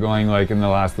fuel going like in the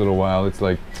last little while, it's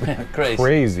like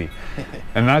crazy.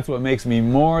 And that's what makes me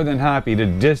more than happy to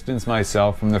distance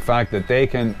myself from the fact that they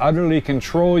can utterly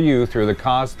control you through the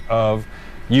cost of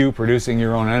you producing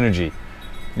your own energy.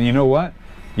 And you know what?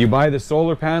 You buy the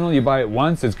solar panel, you buy it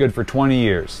once, it's good for 20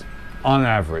 years on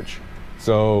average.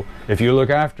 So if you look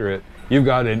after it, you've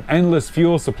got an endless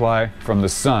fuel supply from the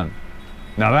sun.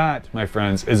 Now that, my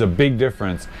friends, is a big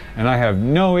difference, and I have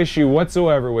no issue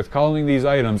whatsoever with calling these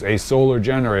items a solar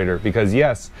generator, because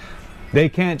yes, they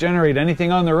can't generate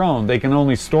anything on their own. They can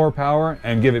only store power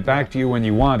and give it back to you when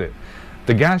you want it.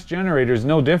 The gas generator is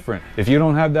no different. If you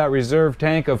don't have that reserve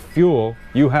tank of fuel,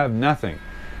 you have nothing.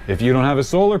 If you don't have a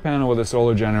solar panel with a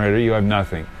solar generator, you have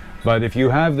nothing. But if you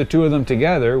have the two of them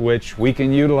together, which we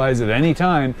can utilize at any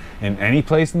time, in any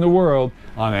place in the world,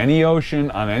 on any ocean,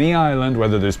 on any island,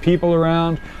 whether there's people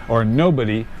around or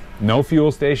nobody, no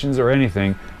fuel stations or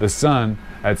anything, the sun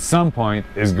at some point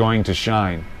is going to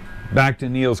shine. Back to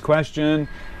Neil's question,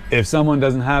 if someone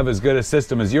doesn't have as good a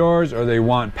system as yours, or they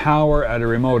want power at a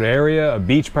remote area, a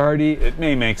beach party, it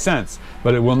may make sense,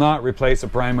 but it will not replace a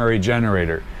primary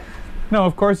generator. No,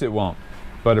 of course it won't.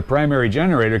 But a primary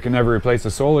generator can never replace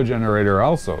a solar generator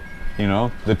also. You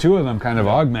know, the two of them kind of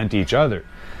augment each other.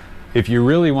 If you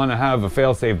really want to have a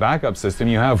fail-safe backup system,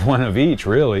 you have one of each,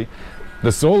 really.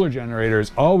 The solar generator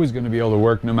is always going to be able to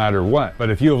work no matter what.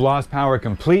 But if you have lost power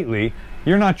completely,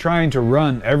 you're not trying to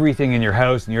run everything in your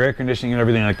house and your air conditioning and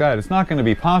everything like that. It's not going to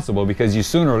be possible, because you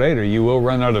sooner or later you will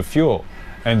run out of fuel.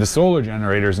 And the solar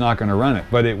generator is not going to run it.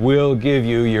 But it will give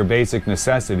you your basic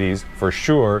necessities for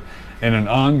sure, in an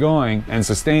ongoing and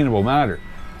sustainable manner.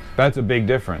 That's a big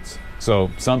difference.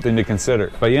 So something to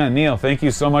consider. But yeah, Neil, thank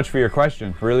you so much for your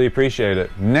question. Really appreciate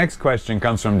it. Next question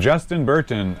comes from Justin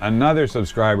Burton, another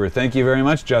subscriber. Thank you very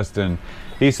much, Justin.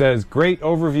 He says, great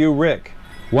overview, Rick.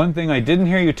 One thing I didn't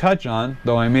hear you touch on,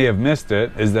 though I may have missed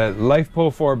it, is that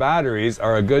LiFePO4 batteries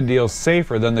are a good deal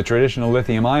safer than the traditional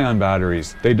lithium-ion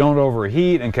batteries. They don't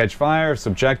overheat and catch fire if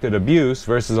subjected to abuse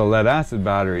versus a lead-acid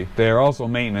battery. They are also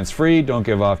maintenance-free, don't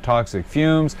give off toxic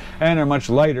fumes, and are much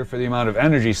lighter for the amount of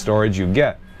energy storage you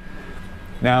get.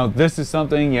 Now, this is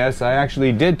something, yes, I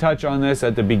actually did touch on this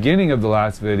at the beginning of the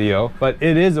last video, but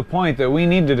it is a point that we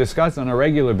need to discuss on a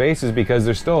regular basis because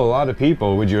there's still a lot of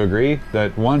people, would you agree,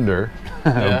 that wonder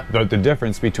about the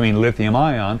difference between lithium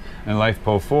ion and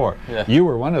LiFePO4. Yeah. You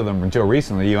were one of them until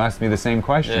recently. You asked me the same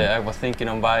question. Yeah, I was thinking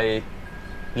of buying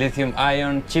lithium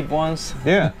ion cheap ones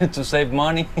to save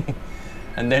money.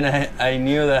 And then I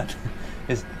knew that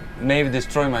it may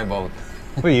destroy my boat.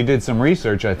 Well, you did some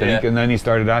research, I think, Yeah. and then you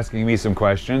started asking me some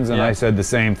questions, and I said the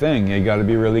same thing. You got to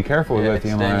be really careful with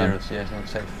lithium it's ion. dangerous. Yeah, it's not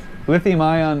safe. Lithium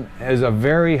ion has a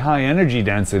very high energy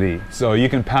density, so you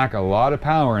can pack a lot of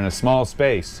power in a small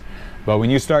space. But when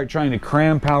you start trying to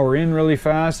cram power in really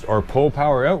fast or pull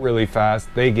power out really fast,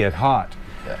 they get hot.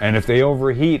 Yeah. And if they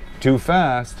overheat too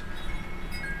fast,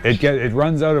 it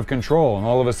runs out of control, and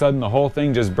all of a sudden the whole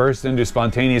thing just bursts into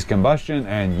spontaneous combustion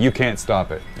and you can't stop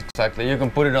it. Exactly. You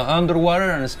can put it on underwater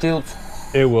and still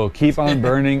It will keep on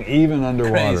burning even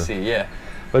underwater. crazy. Yeah.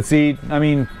 But see, I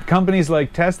mean, companies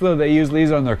like Tesla, they use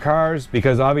these on their cars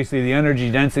because obviously the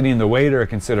energy density and the weight are a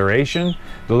consideration.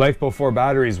 The LiFePO4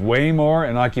 batteries weigh more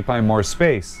and occupy more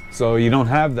space, so you don't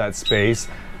have that space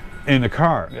in the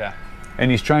car. Yeah. And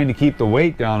he's trying to keep the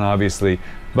weight down, obviously.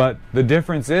 But the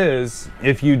difference is,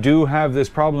 if you do have this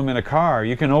problem in a car,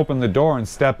 you can open the door and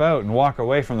step out and walk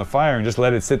away from the fire and just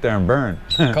let it sit there and burn.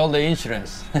 Call the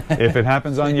insurance. If it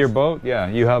happens on your boat, yeah,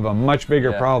 you have a much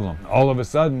bigger problem. All of a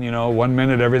sudden, you know, 1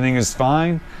 minute everything is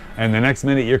fine, and the next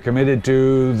minute you're committed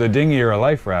to the dinghy or a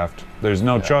life raft. There's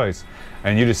no choice.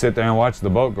 And you just sit there and watch the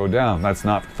boat go down. That's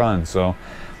not fun. So,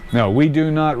 no, we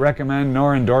do not recommend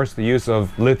nor endorse the use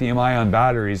of lithium-ion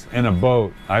batteries in a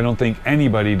boat. I don't think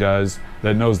anybody does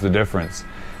that knows the difference.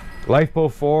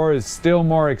 LiFePO4 is still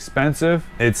more expensive.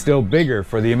 It's still bigger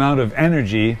for the amount of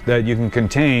energy that you can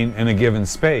contain in a given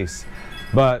space.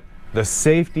 But the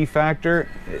safety factor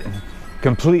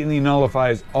completely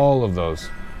nullifies all of those.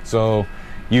 So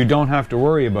you don't have to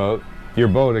worry about your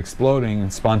boat exploding,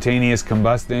 spontaneous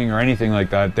combusting, or anything like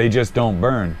that. They just don't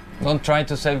burn. Don't try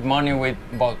to save money with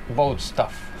boat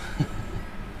stuff.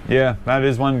 Yeah, that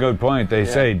is one good point. They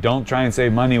say don't try and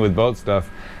save money with boat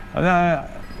stuff.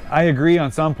 I agree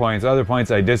on some points. Other points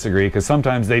I disagree, because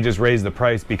sometimes they just raise the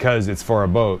price because it's for a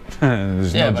boat.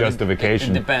 There's no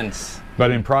justification. It depends. But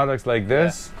in products like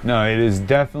this, no, it is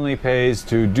definitely pays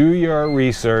to do your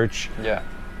research. Yeah.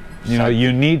 You know,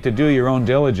 you need to do your own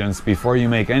diligence before you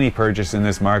make any purchase in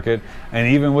this market. And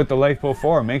even with the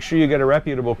LiFePO4, make sure you get a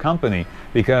reputable company,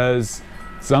 because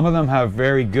some of them have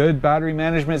very good battery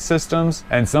management systems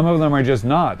and some of them are just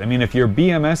not. I mean, if your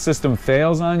BMS system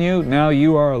fails on you, now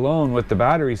you are alone with the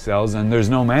battery cells and there's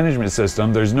no management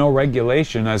system. There's no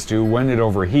regulation as to when it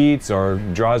overheats or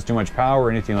draws too much power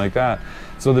or anything like that.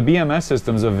 So the BMS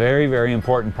system is a very, very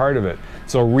important part of it.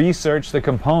 So research the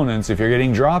components. If you're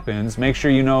getting drop-ins, make sure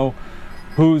you know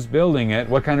who's building it,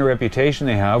 what kind of reputation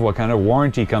they have, what kind of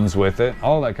warranty comes with it,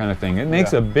 all that kind of thing. It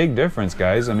makes a big difference,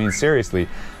 guys. I mean, seriously,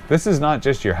 this is not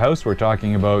just your house we're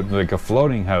talking about, like a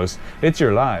floating house, it's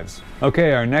your lives.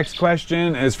 Okay, our next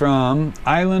question is from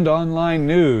Island Online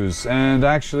News, and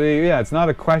actually, yeah, it's not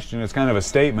a question, it's kind of a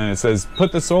statement. It says,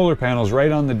 put the solar panels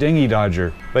right on the dinghy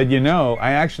Dodger. But you know,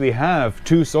 I actually have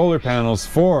 2 solar panels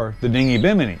for the dinghy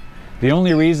Bimini. The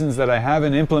only reasons that I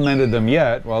haven't implemented them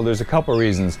yet, well, there's a couple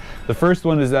reasons. The first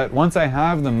one is that once I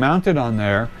have them mounted on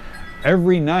there,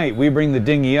 every night we bring the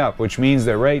dinghy up, which means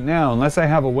that right now, unless I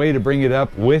have a way to bring it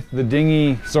up with the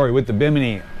dinghy, with the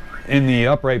Bimini in the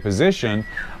upright position,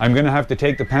 I'm gonna have to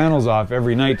take the panels off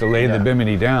every night to lay the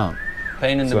Bimini down.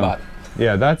 Pain in the butt.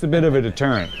 Yeah, that's a bit of a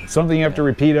deterrent. Something you have to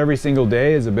repeat every single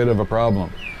day is a bit of a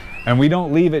problem. And we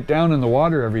don't leave it down in the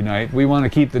water every night. We want to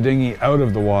keep the dinghy out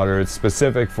of the water. It's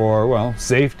specific for, well,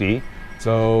 safety.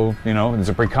 So, you know, it's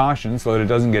a precaution so that it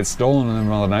doesn't get stolen in the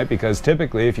middle of the night, because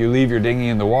typically if you leave your dinghy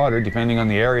in the water, depending on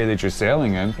the area that you're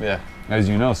sailing in, as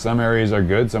you know, some areas are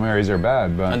good, some areas are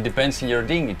bad. But and depends on your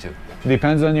dinghy too.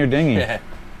 Depends on your dinghy. Yeah.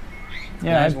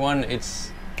 Nice one,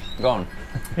 it's gone.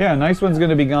 Yeah, nice one's going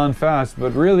to be gone fast,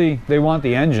 but really they want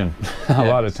the engine a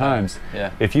lot of times.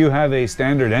 Yeah. If you have a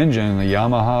standard engine, the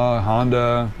Yamaha,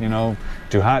 Honda, you know,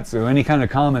 Daihatsu, any kind of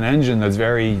common engine that's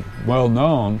very well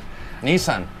known.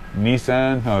 Nissan.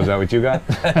 Oh, is that what you got?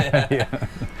 Yeah.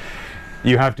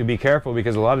 You have to be careful,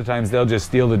 because a lot of times they'll just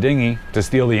steal the dinghy to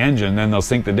steal the engine, then they'll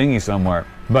sink the dinghy somewhere.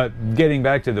 But getting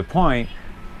back to the point,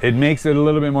 it makes it a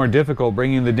little bit more difficult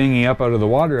bringing the dinghy up out of the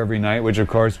water every night, which of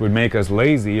course would make us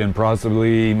lazy and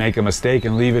possibly make a mistake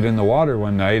and leave it in the water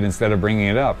one night instead of bringing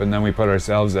it up, and then we put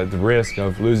ourselves at the risk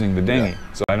of losing the dinghy.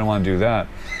 So I don't want to do that.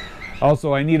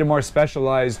 Also, I need a more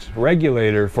specialized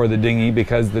regulator for the dinghy,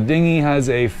 because the dinghy has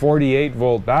a 48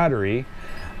 volt battery,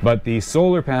 But the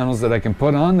solar panels that I can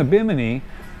put on the Bimini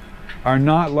are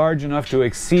not large enough to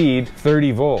exceed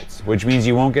 30 volts, which means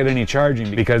you won't get any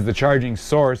charging because the charging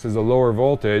source is a lower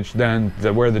voltage than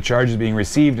where the charge is being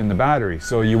received in the battery.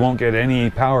 So you won't get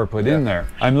any power put in there.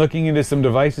 I'm looking into some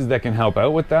devices that can help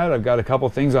out with that. I've got a couple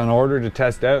things on order to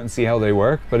test out and see how they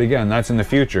work. But again, that's in the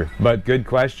future. But good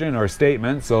question or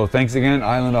statement. So thanks again,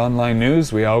 Island Online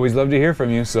News. We always love to hear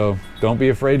from you. So don't be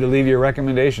afraid to leave your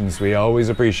recommendations. We always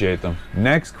appreciate them.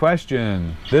 Next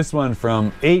question. This one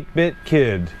from 8-Bit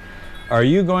Kid. Are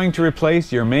you going to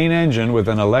replace your main engine with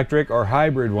an electric or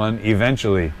hybrid one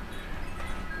eventually?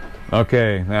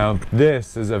 Okay, now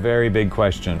this is a very big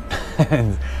question.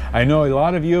 And I know a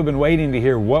lot of you have been waiting to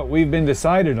hear what we've been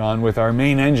decided on with our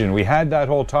main engine. We had that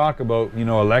whole talk about, you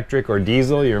know, electric or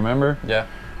diesel, you remember? Yeah.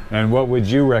 And what would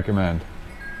you recommend?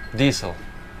 Diesel.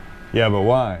 Yeah, but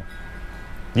why?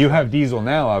 You have diesel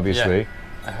now, obviously. Yeah,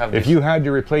 I have If diesel. you had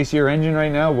to replace your engine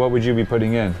right now, what would you be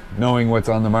putting in? Knowing what's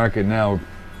on the market now,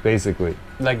 basically.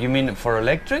 Like, you mean for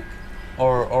electric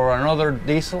or another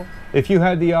diesel? If you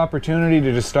had the opportunity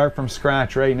to just start from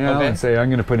scratch right now and say, I'm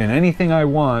going to put in anything I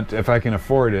want if I can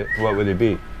afford it, what would it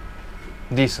be?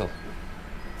 Diesel.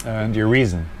 And your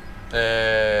reason?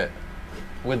 With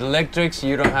electrics,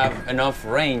 you don't have enough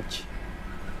range.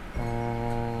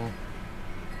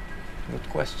 Good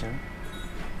question.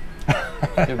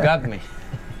 You got me.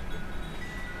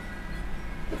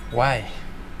 Why?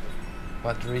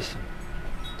 What reason?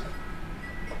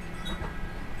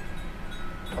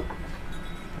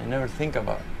 I never think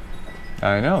about it.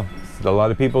 I know. A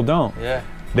lot of people don't. Yeah.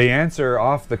 They answer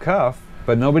off the cuff,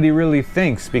 but nobody really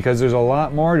thinks because there's a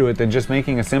lot more to it than just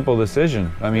making a simple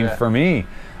decision. I mean, for me,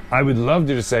 I would love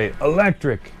to just say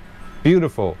electric,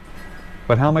 beautiful,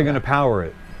 but how am I going to power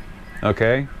it?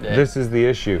 Okay? Yeah. This is the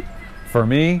issue. For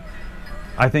me,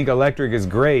 I think electric is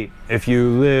great if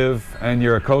you live and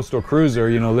you're a coastal cruiser,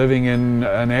 you know, living in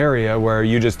an area where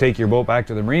you just take your boat back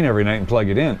to the marina every night and plug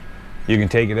it in. You can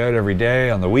take it out every day,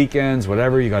 on the weekends,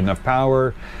 whatever, you got enough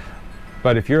power.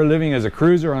 But if you're living as a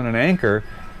cruiser on an anchor,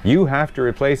 you have to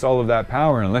replace all of that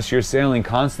power. Unless you're sailing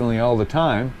constantly all the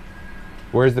time,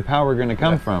 where's the power going to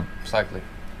come from? Exactly.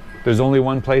 There's only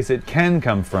one place it can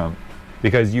come from,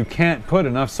 because you can't put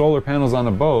enough solar panels on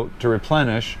a boat to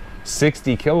replenish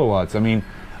 60 kilowatts. I mean,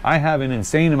 I have an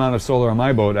insane amount of solar on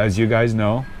my boat, as you guys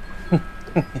know.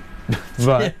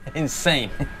 But insane.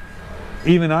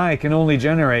 Even I can only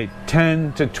generate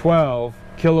 10 to 12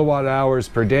 kilowatt hours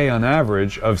per day on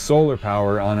average of solar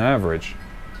power on average.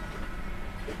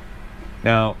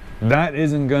 Now, that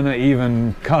isn't going to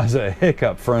even cause a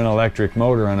hiccup for an electric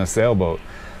motor on a sailboat.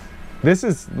 This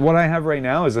is what I have right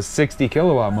now is a 60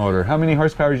 kilowatt motor. How many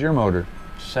horsepower is your motor?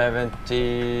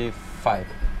 75.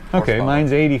 Okay, horsepower.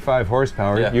 mine's 85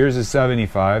 horsepower. Yeah. Yours is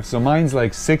 75. So mine's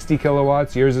like 60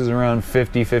 kilowatts. Yours is around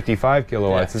 50, 55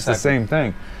 kilowatts. Yeah, it's the exactly. same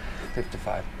thing.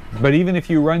 55. But even if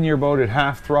you run your boat at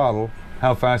half throttle,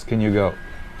 how fast can you go?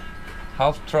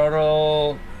 Half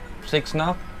throttle, 6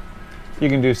 knots. You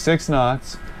can do 6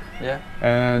 knots. Yeah.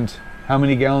 And how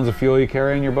many gallons of fuel you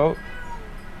carry on your boat?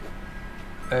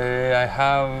 I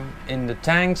have in the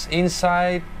tanks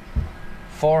inside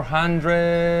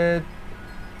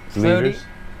 430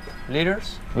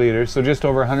 liters. Liters. So just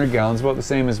over 100 gallons, about the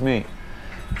same as me.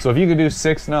 So if you could do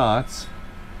 6 knots,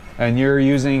 and you're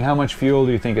using how much fuel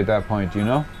do you think at that point? Do you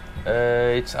know?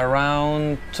 It's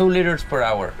around 2 liters per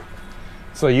hour.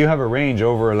 So you have a range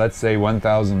over, let's say,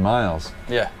 1,000 miles.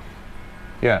 Yeah.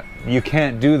 Yeah, you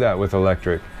can't do that with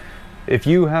electric. If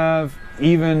you have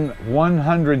even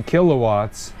 100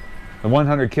 kilowatts,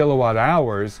 100 kilowatt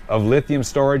hours of lithium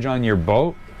storage on your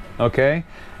boat, okay,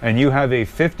 and you have a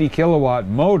 50 kilowatt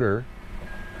motor,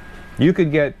 you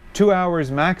could get 2 hours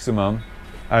maximum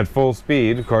at full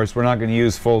speed. Of course, we're not going to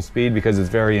use full speed because it's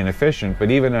very inefficient, but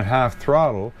even at half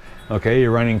throttle, okay,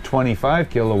 you're running 25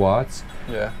 kilowatts.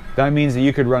 Yeah. That means that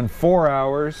you could run 4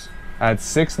 hours at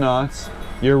 6 knots.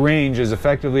 Your range is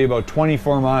effectively about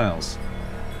 24 miles.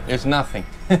 It's nothing.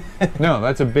 No,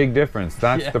 that's a big difference.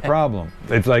 That's the problem.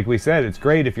 It's like we said, it's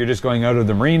great if you're just going out of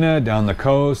the marina, down the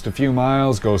coast, a few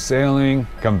miles, go sailing,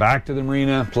 come back to the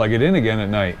marina, plug it in again at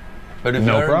night. But if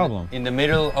No you're problem. in the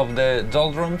middle of the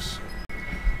doldrums,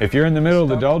 If you're in the middle of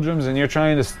the doldrums and you're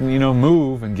trying to, you know,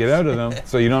 move and get out of them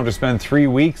so you don't have to spend 3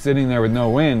 weeks sitting there with no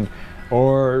wind,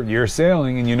 or you're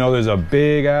sailing and you know there's a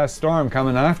big ass storm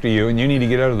coming after you and you need to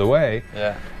get out of the way,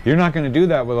 yeah, you're not going to do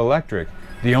that with electric.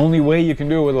 The only way you can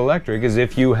do it with electric is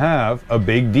if you have a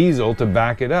big diesel to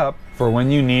back it up for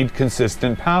when you need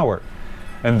consistent power.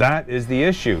 And that is the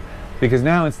issue. Because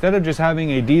now instead of just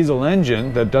having a diesel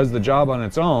engine that does the job on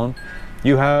its own,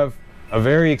 you have a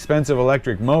very expensive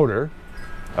electric motor,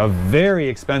 a very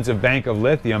expensive bank of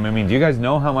lithium. I mean, do you guys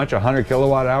know how much 100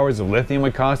 kilowatt hours of lithium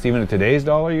would cost even at today's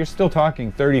dollar? You're still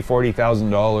talking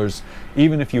 $30,000-$40,000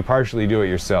 even if you partially do it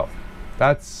yourself.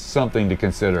 That's something to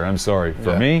consider. I'm sorry.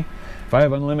 For me, if I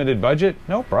have unlimited budget,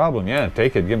 no problem. Yeah,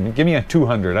 take it. Give me a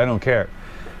 200. I don't care.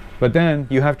 But then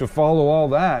you have to follow all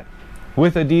that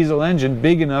with a diesel engine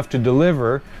big enough to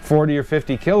deliver 40 or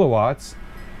 50 kilowatts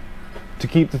to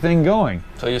keep the thing going.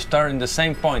 So you start in the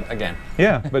same point again.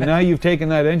 Yeah, but now you've taken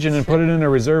that engine and put it in a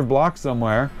reserve block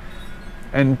somewhere,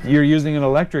 and you're using an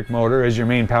electric motor as your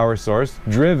main power source,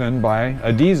 driven by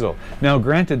a diesel. Now,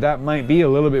 granted, that might be a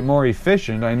little bit more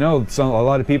efficient. I know a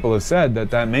lot of people have said that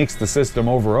that makes the system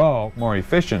overall more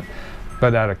efficient,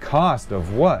 but at a cost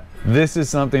of what? This is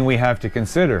something we have to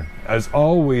consider. As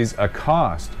always, a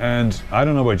cost. And I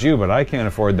don't know about you, but I can't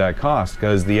afford that cost,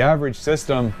 because the average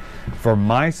system for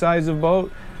my size of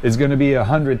boat is going to be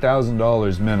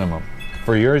 $100,000 minimum.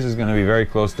 For yours is going to be very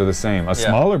close to the same. A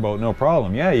smaller boat, no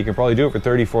problem. Yeah, you can probably do it for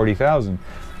 30, 40,000,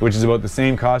 which is about the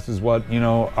same cost as what, you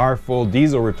know, our full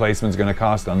diesel replacement is going to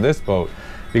cost on this boat.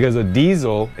 Because a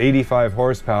diesel 85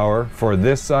 horsepower for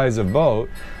this size of boat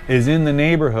is in the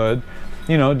neighborhood,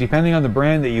 you know, depending on the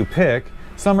brand that you pick,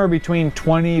 somewhere between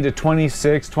 20 to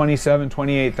 26, 27,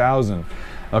 28,000.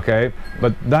 Okay,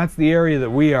 but that's the area that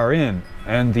we are in,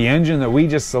 and the engine that we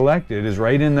just selected is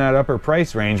right in that upper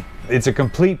price range. It's a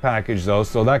complete package though,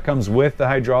 so that comes with the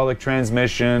hydraulic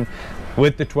transmission,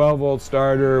 with the 12-volt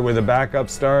starter, with a backup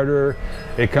starter.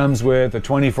 It comes with a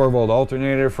 24-volt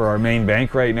alternator for our main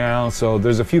bank right now, so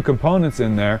there's a few components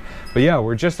in there. But yeah,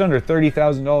 we're just under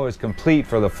 $30,000 complete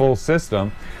for the full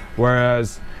system,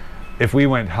 whereas if we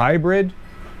went hybrid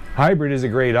is a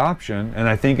great option, and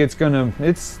I think it's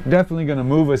definitely gonna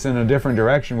move us in a different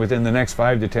direction within the next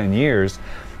 5 to 10 years.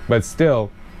 But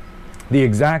still, the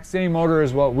exact same motor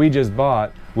as what we just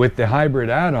bought with the hybrid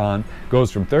add-on goes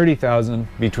from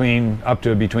 30,000 up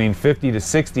to between 50 to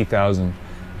 60,000.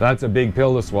 That's a big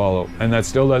pill to swallow, and that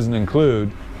still doesn't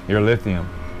include your lithium.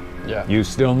 Yeah. You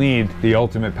still need the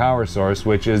ultimate power source,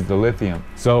 which is the lithium.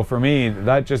 So for me,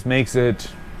 that just makes it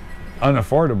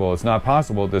unaffordable. It's not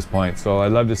possible at this point. So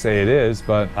I'd love to say it is,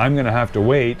 but I'm going to have to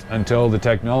wait until the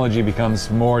technology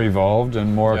becomes more evolved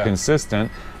and more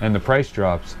consistent and the price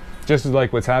drops. Just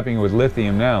like what's happening with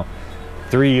lithium now.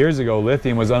 3 years ago,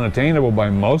 lithium was unattainable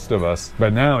by most of us,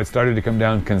 but now it's started to come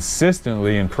down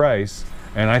consistently in price,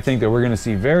 and I think that we're going to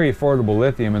see very affordable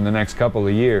lithium in the next couple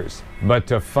of years. But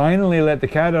to finally let the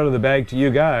cat out of the bag to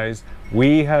you guys,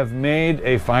 we have made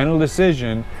a final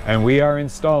decision, and we are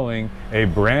installing a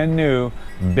brand new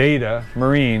Beta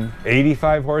Marine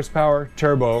 85 horsepower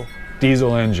turbo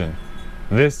diesel engine.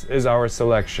 This is our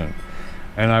selection,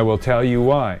 and I will tell you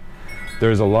why.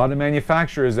 There's a lot of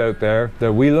manufacturers out there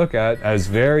that we look at as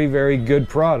very, very good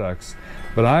products,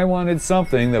 but I wanted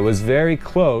something that was very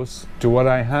close to what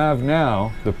I have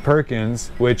now, the Perkins,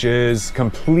 which is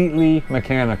completely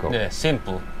mechanical. Yeah,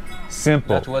 simple.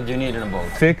 Simple. That's what you need in a boat.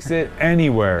 Fix it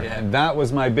anywhere. Yeah. And that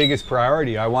was my biggest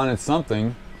priority. I wanted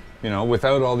something, you know,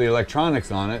 without all the electronics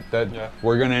on it, that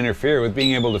we're going to interfere with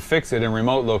being able to fix it in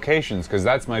remote locations, because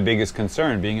that's my biggest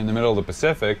concern, being in the middle of the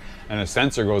Pacific and a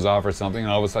sensor goes off or something and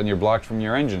all of a sudden you're blocked from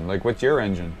your engine. Like, what's your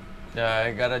engine?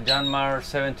 I got a Yanmar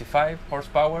 75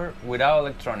 horsepower without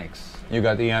electronics. You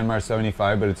got the Yanmar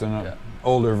 75, but it's an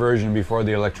older version before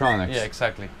the electronics. Yeah,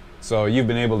 exactly. So you've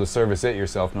been able to service it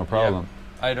yourself, no problem. Yeah.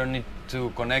 I don't need to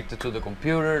connect it to the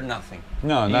computer, nothing.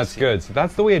 No, and that's good. So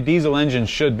that's the way a diesel engine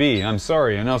should be. I'm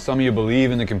sorry, I know some of you believe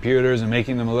in the computers and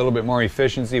making them a little bit more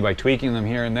efficiency by tweaking them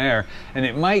here and there, and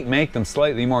it might make them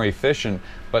slightly more efficient,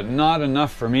 but not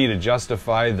enough for me to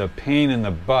justify the pain in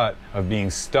the butt of being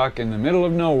stuck in the middle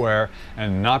of nowhere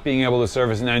and not being able to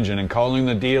service an engine and calling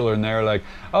the dealer and they're like,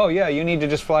 oh yeah, you need to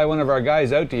just fly one of our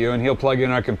guys out to you and he'll plug in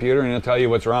our computer and he'll tell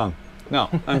you what's wrong. No,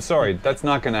 I'm sorry, that's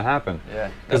not going to happen.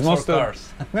 Yeah, that's most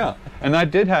cars. No, and that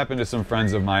did happen to some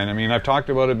friends of mine. I mean, I've talked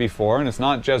about it before, and it's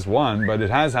not just one, but it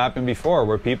has happened before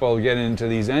where people get into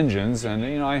these engines, and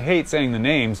you know, I hate saying the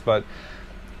names, but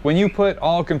when you put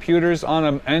all computers on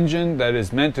an engine that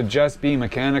is meant to just be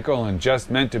mechanical and just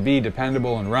meant to be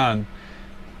dependable and run,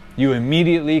 you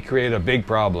immediately create a big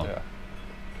problem. Yeah.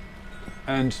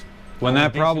 And when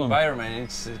that problem, environment,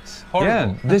 it's horrible.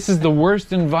 Yeah, this is the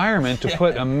worst environment to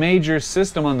put a major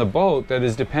system on the boat that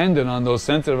is dependent on those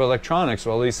sensitive electronics,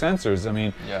 all these sensors. I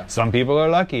mean, some people are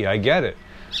lucky, I get it.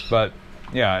 But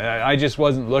yeah, I just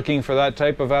wasn't looking for that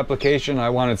type of application. I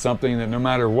wanted something that no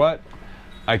matter what,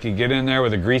 I could get in there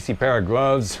with a greasy pair of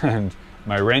gloves and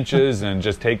my wrenches and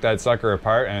just take that sucker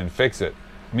apart and fix it.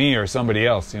 Me or somebody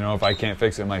else, you know, if I can't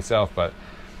fix it myself. But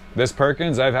This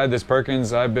Perkins, I've had this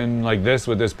Perkins, I've been like this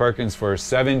with this Perkins for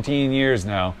 17 years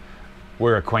now.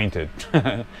 We're acquainted.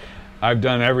 I've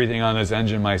done everything on this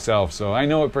engine myself, so I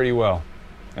know it pretty well.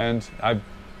 And I'm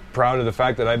proud of the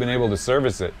fact that I've been able to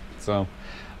service it. So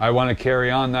I want to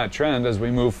carry on that trend as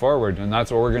we move forward, and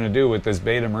that's what we're going to do with this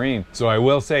Beta Marine. So I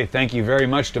will say thank you very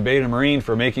much to Beta Marine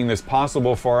for making this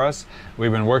possible for us.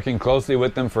 We've been working closely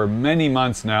with them for many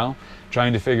months now,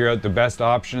 trying to figure out the best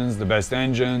options, the best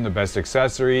engine, the best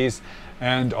accessories,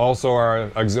 and also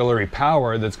our auxiliary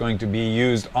power that's going to be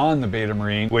used on the Beta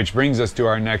Marine, which brings us to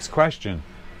our next question.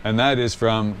 And that is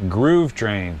from Groove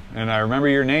Train. And I remember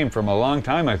your name from a long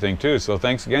time, I think, too. So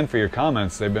thanks again for your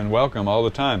comments. They've been welcome all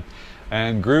the time.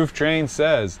 And Groove Train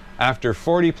says, after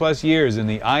 40 plus years in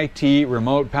the IT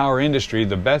remote power industry,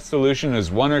 the best solution is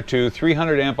 1 or 2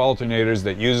 300 amp alternators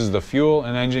that uses the fuel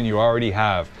and engine you already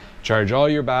have. Charge all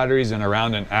your batteries in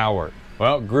around an hour.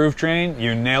 Well, Groove Train,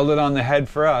 you nailed it on the head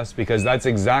for us, because that's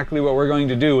exactly what we're going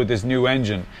to do with this new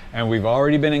engine. And we've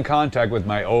already been in contact with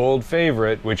my old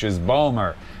favorite, which is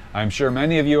Balmer. I'm sure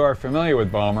many of you are familiar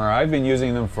with Balmer. I've been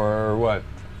using them for, what,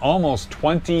 almost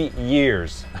 20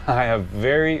 years. I have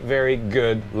very, very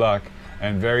good luck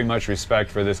and very much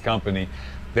respect for this company.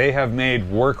 They have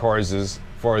made workhorses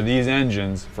for these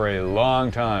engines for a long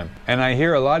time. And I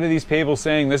hear a lot of these people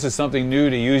saying this is something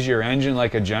new to use your engine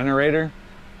like a generator.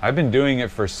 I've been doing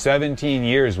it for 17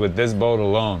 years with this boat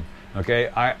alone. Okay,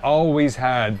 I always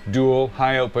had dual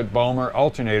high output Balmer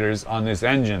alternators on this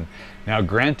engine. Now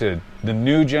granted, the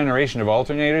new generation of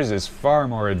alternators is far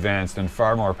more advanced and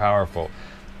far more powerful.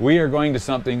 We are going to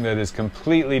something that is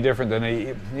completely different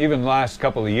than even last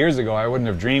couple of years ago. I wouldn't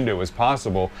have dreamed it was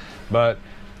possible, but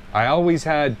I always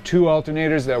had 2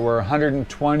 alternators that were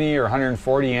 120 or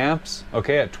 140 amps,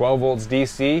 okay, at 12 volts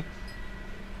DC,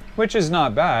 which is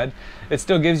not bad. It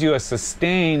still gives you a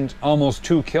sustained almost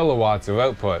 2 kilowatts of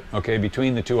output, okay,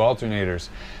 between the 2 alternators.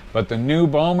 But the new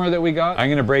Balmer that we got, I'm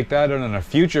going to break that out in a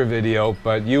future video,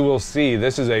 but you will see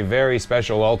this is a very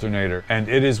special alternator. And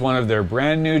it is one of their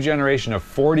brand new generation of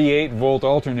 48 volt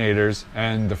alternators.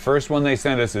 And the first one they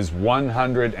sent us is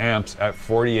 100 amps at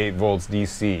 48 volts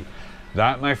DC.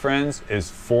 That, my friends, is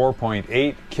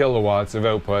 4.8 kilowatts of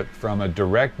output from a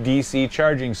direct DC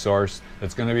charging source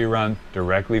that's going to be run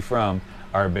directly from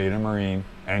our Beta Marine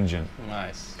engine.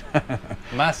 Nice.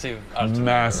 Massive alternator.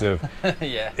 Massive.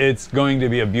 Yeah. It's going to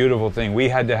be a beautiful thing. We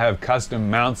had to have custom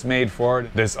mounts made for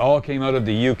it. This all came out of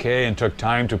the UK and took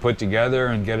time to put together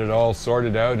and get it all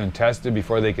sorted out and tested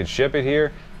before they could ship it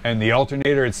here. And the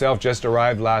alternator itself just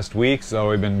arrived last week, so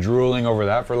we've been drooling over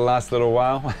that for the last little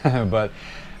while. But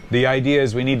the idea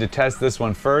is we need to test this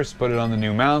one first, put it on the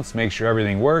new mounts, make sure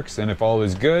everything works, and if all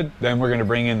is good, then we're going to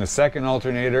bring in the second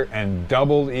alternator and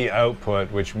double the output,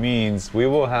 which means we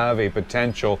will have a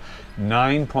potential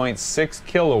 9.6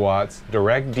 kilowatts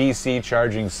direct DC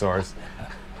charging source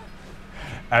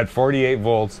at 48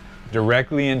 volts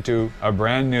directly into a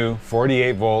brand new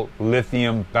 48 volt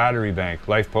lithium battery bank,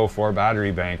 LifePo 4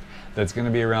 battery bank, that's going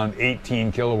to be around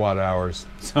 18 kilowatt hours.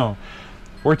 So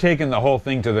we're taking the whole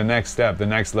thing to the next step, the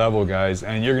next level, guys,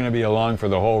 and you're going to be along for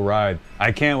the whole ride.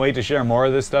 I can't wait to share more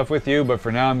of this stuff with you, but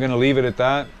for now I'm going to leave it at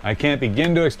that. I can't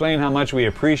begin to explain how much we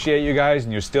appreciate you guys,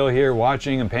 and you're still here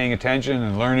watching and paying attention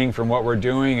and learning from what we're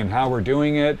doing and how we're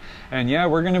doing it. And yeah,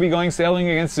 we're going to be going sailing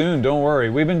again soon, don't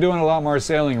worry. We've been doing a lot more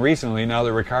sailing recently now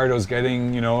that Ricardo's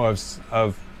getting, you know,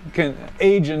 of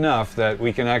age enough that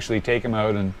we can actually take him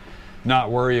out and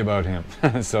not worry about him.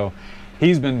 So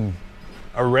he's been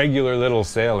a regular little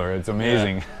sailor. It's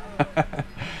amazing. Yeah.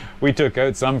 We took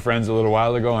out some friends a little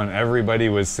while ago and everybody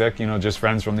was sick, you know, just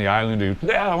friends from the island who,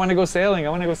 yeah, I want to go sailing, I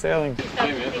want to go sailing.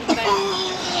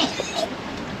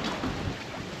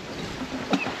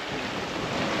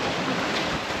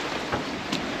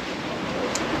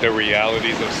 The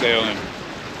realities of sailing,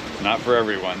 not for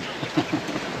everyone.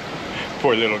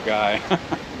 Poor little guy.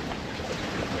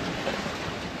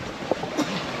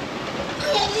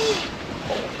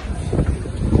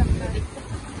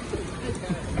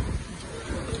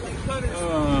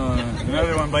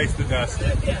 Another one bites the dust.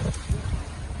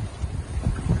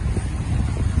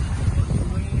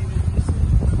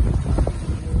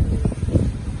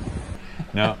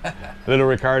 No, little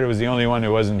Ricardo was the only one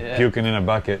who wasn't puking in a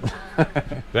bucket.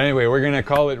 But anyway, we're going to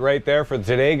call it right there for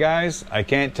today, guys. I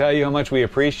can't tell you how much we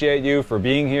appreciate you for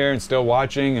being here and still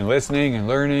watching and listening and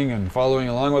learning and following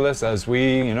along with us as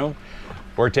we, you know,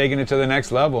 we're taking it to the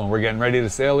next level and we're getting ready to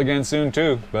sail again soon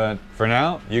too. But for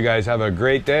now, you guys have a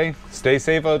great day. Stay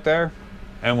safe out there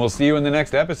and we'll see you in the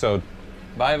next episode.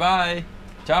 Bye bye.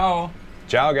 Ciao.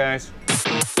 Ciao, guys.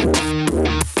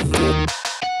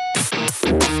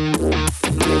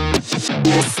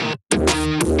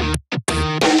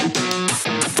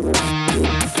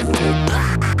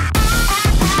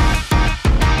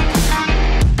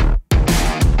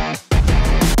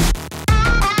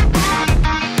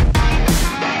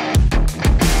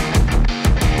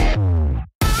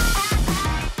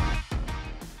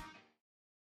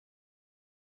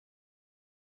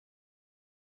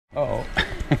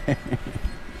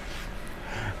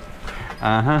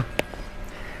 Uh-huh.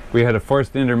 We had a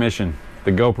forced intermission.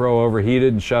 The GoPro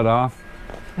overheated and shut off.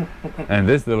 And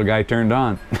this little guy turned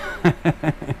on.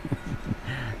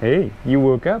 Hey, you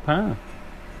woke up, huh?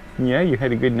 Yeah, you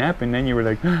had a good nap and then you were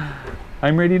like,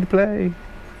 I'm ready to play.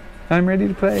 I'm ready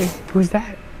to play. Who's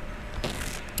that?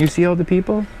 You see all the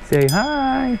people? Say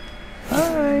hi.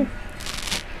 Hi.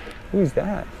 Who's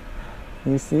that?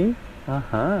 You see?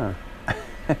 Uh-huh.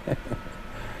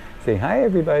 Say hi,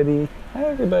 everybody. Hi,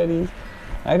 everybody.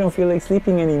 I don't feel like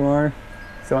sleeping anymore,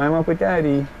 so I'm up with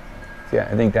Daddy. So yeah,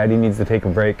 I think Daddy needs to take a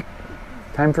break.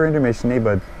 Time for intermission, eh,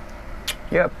 bud?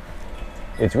 Yep.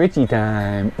 It's Richie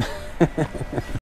time.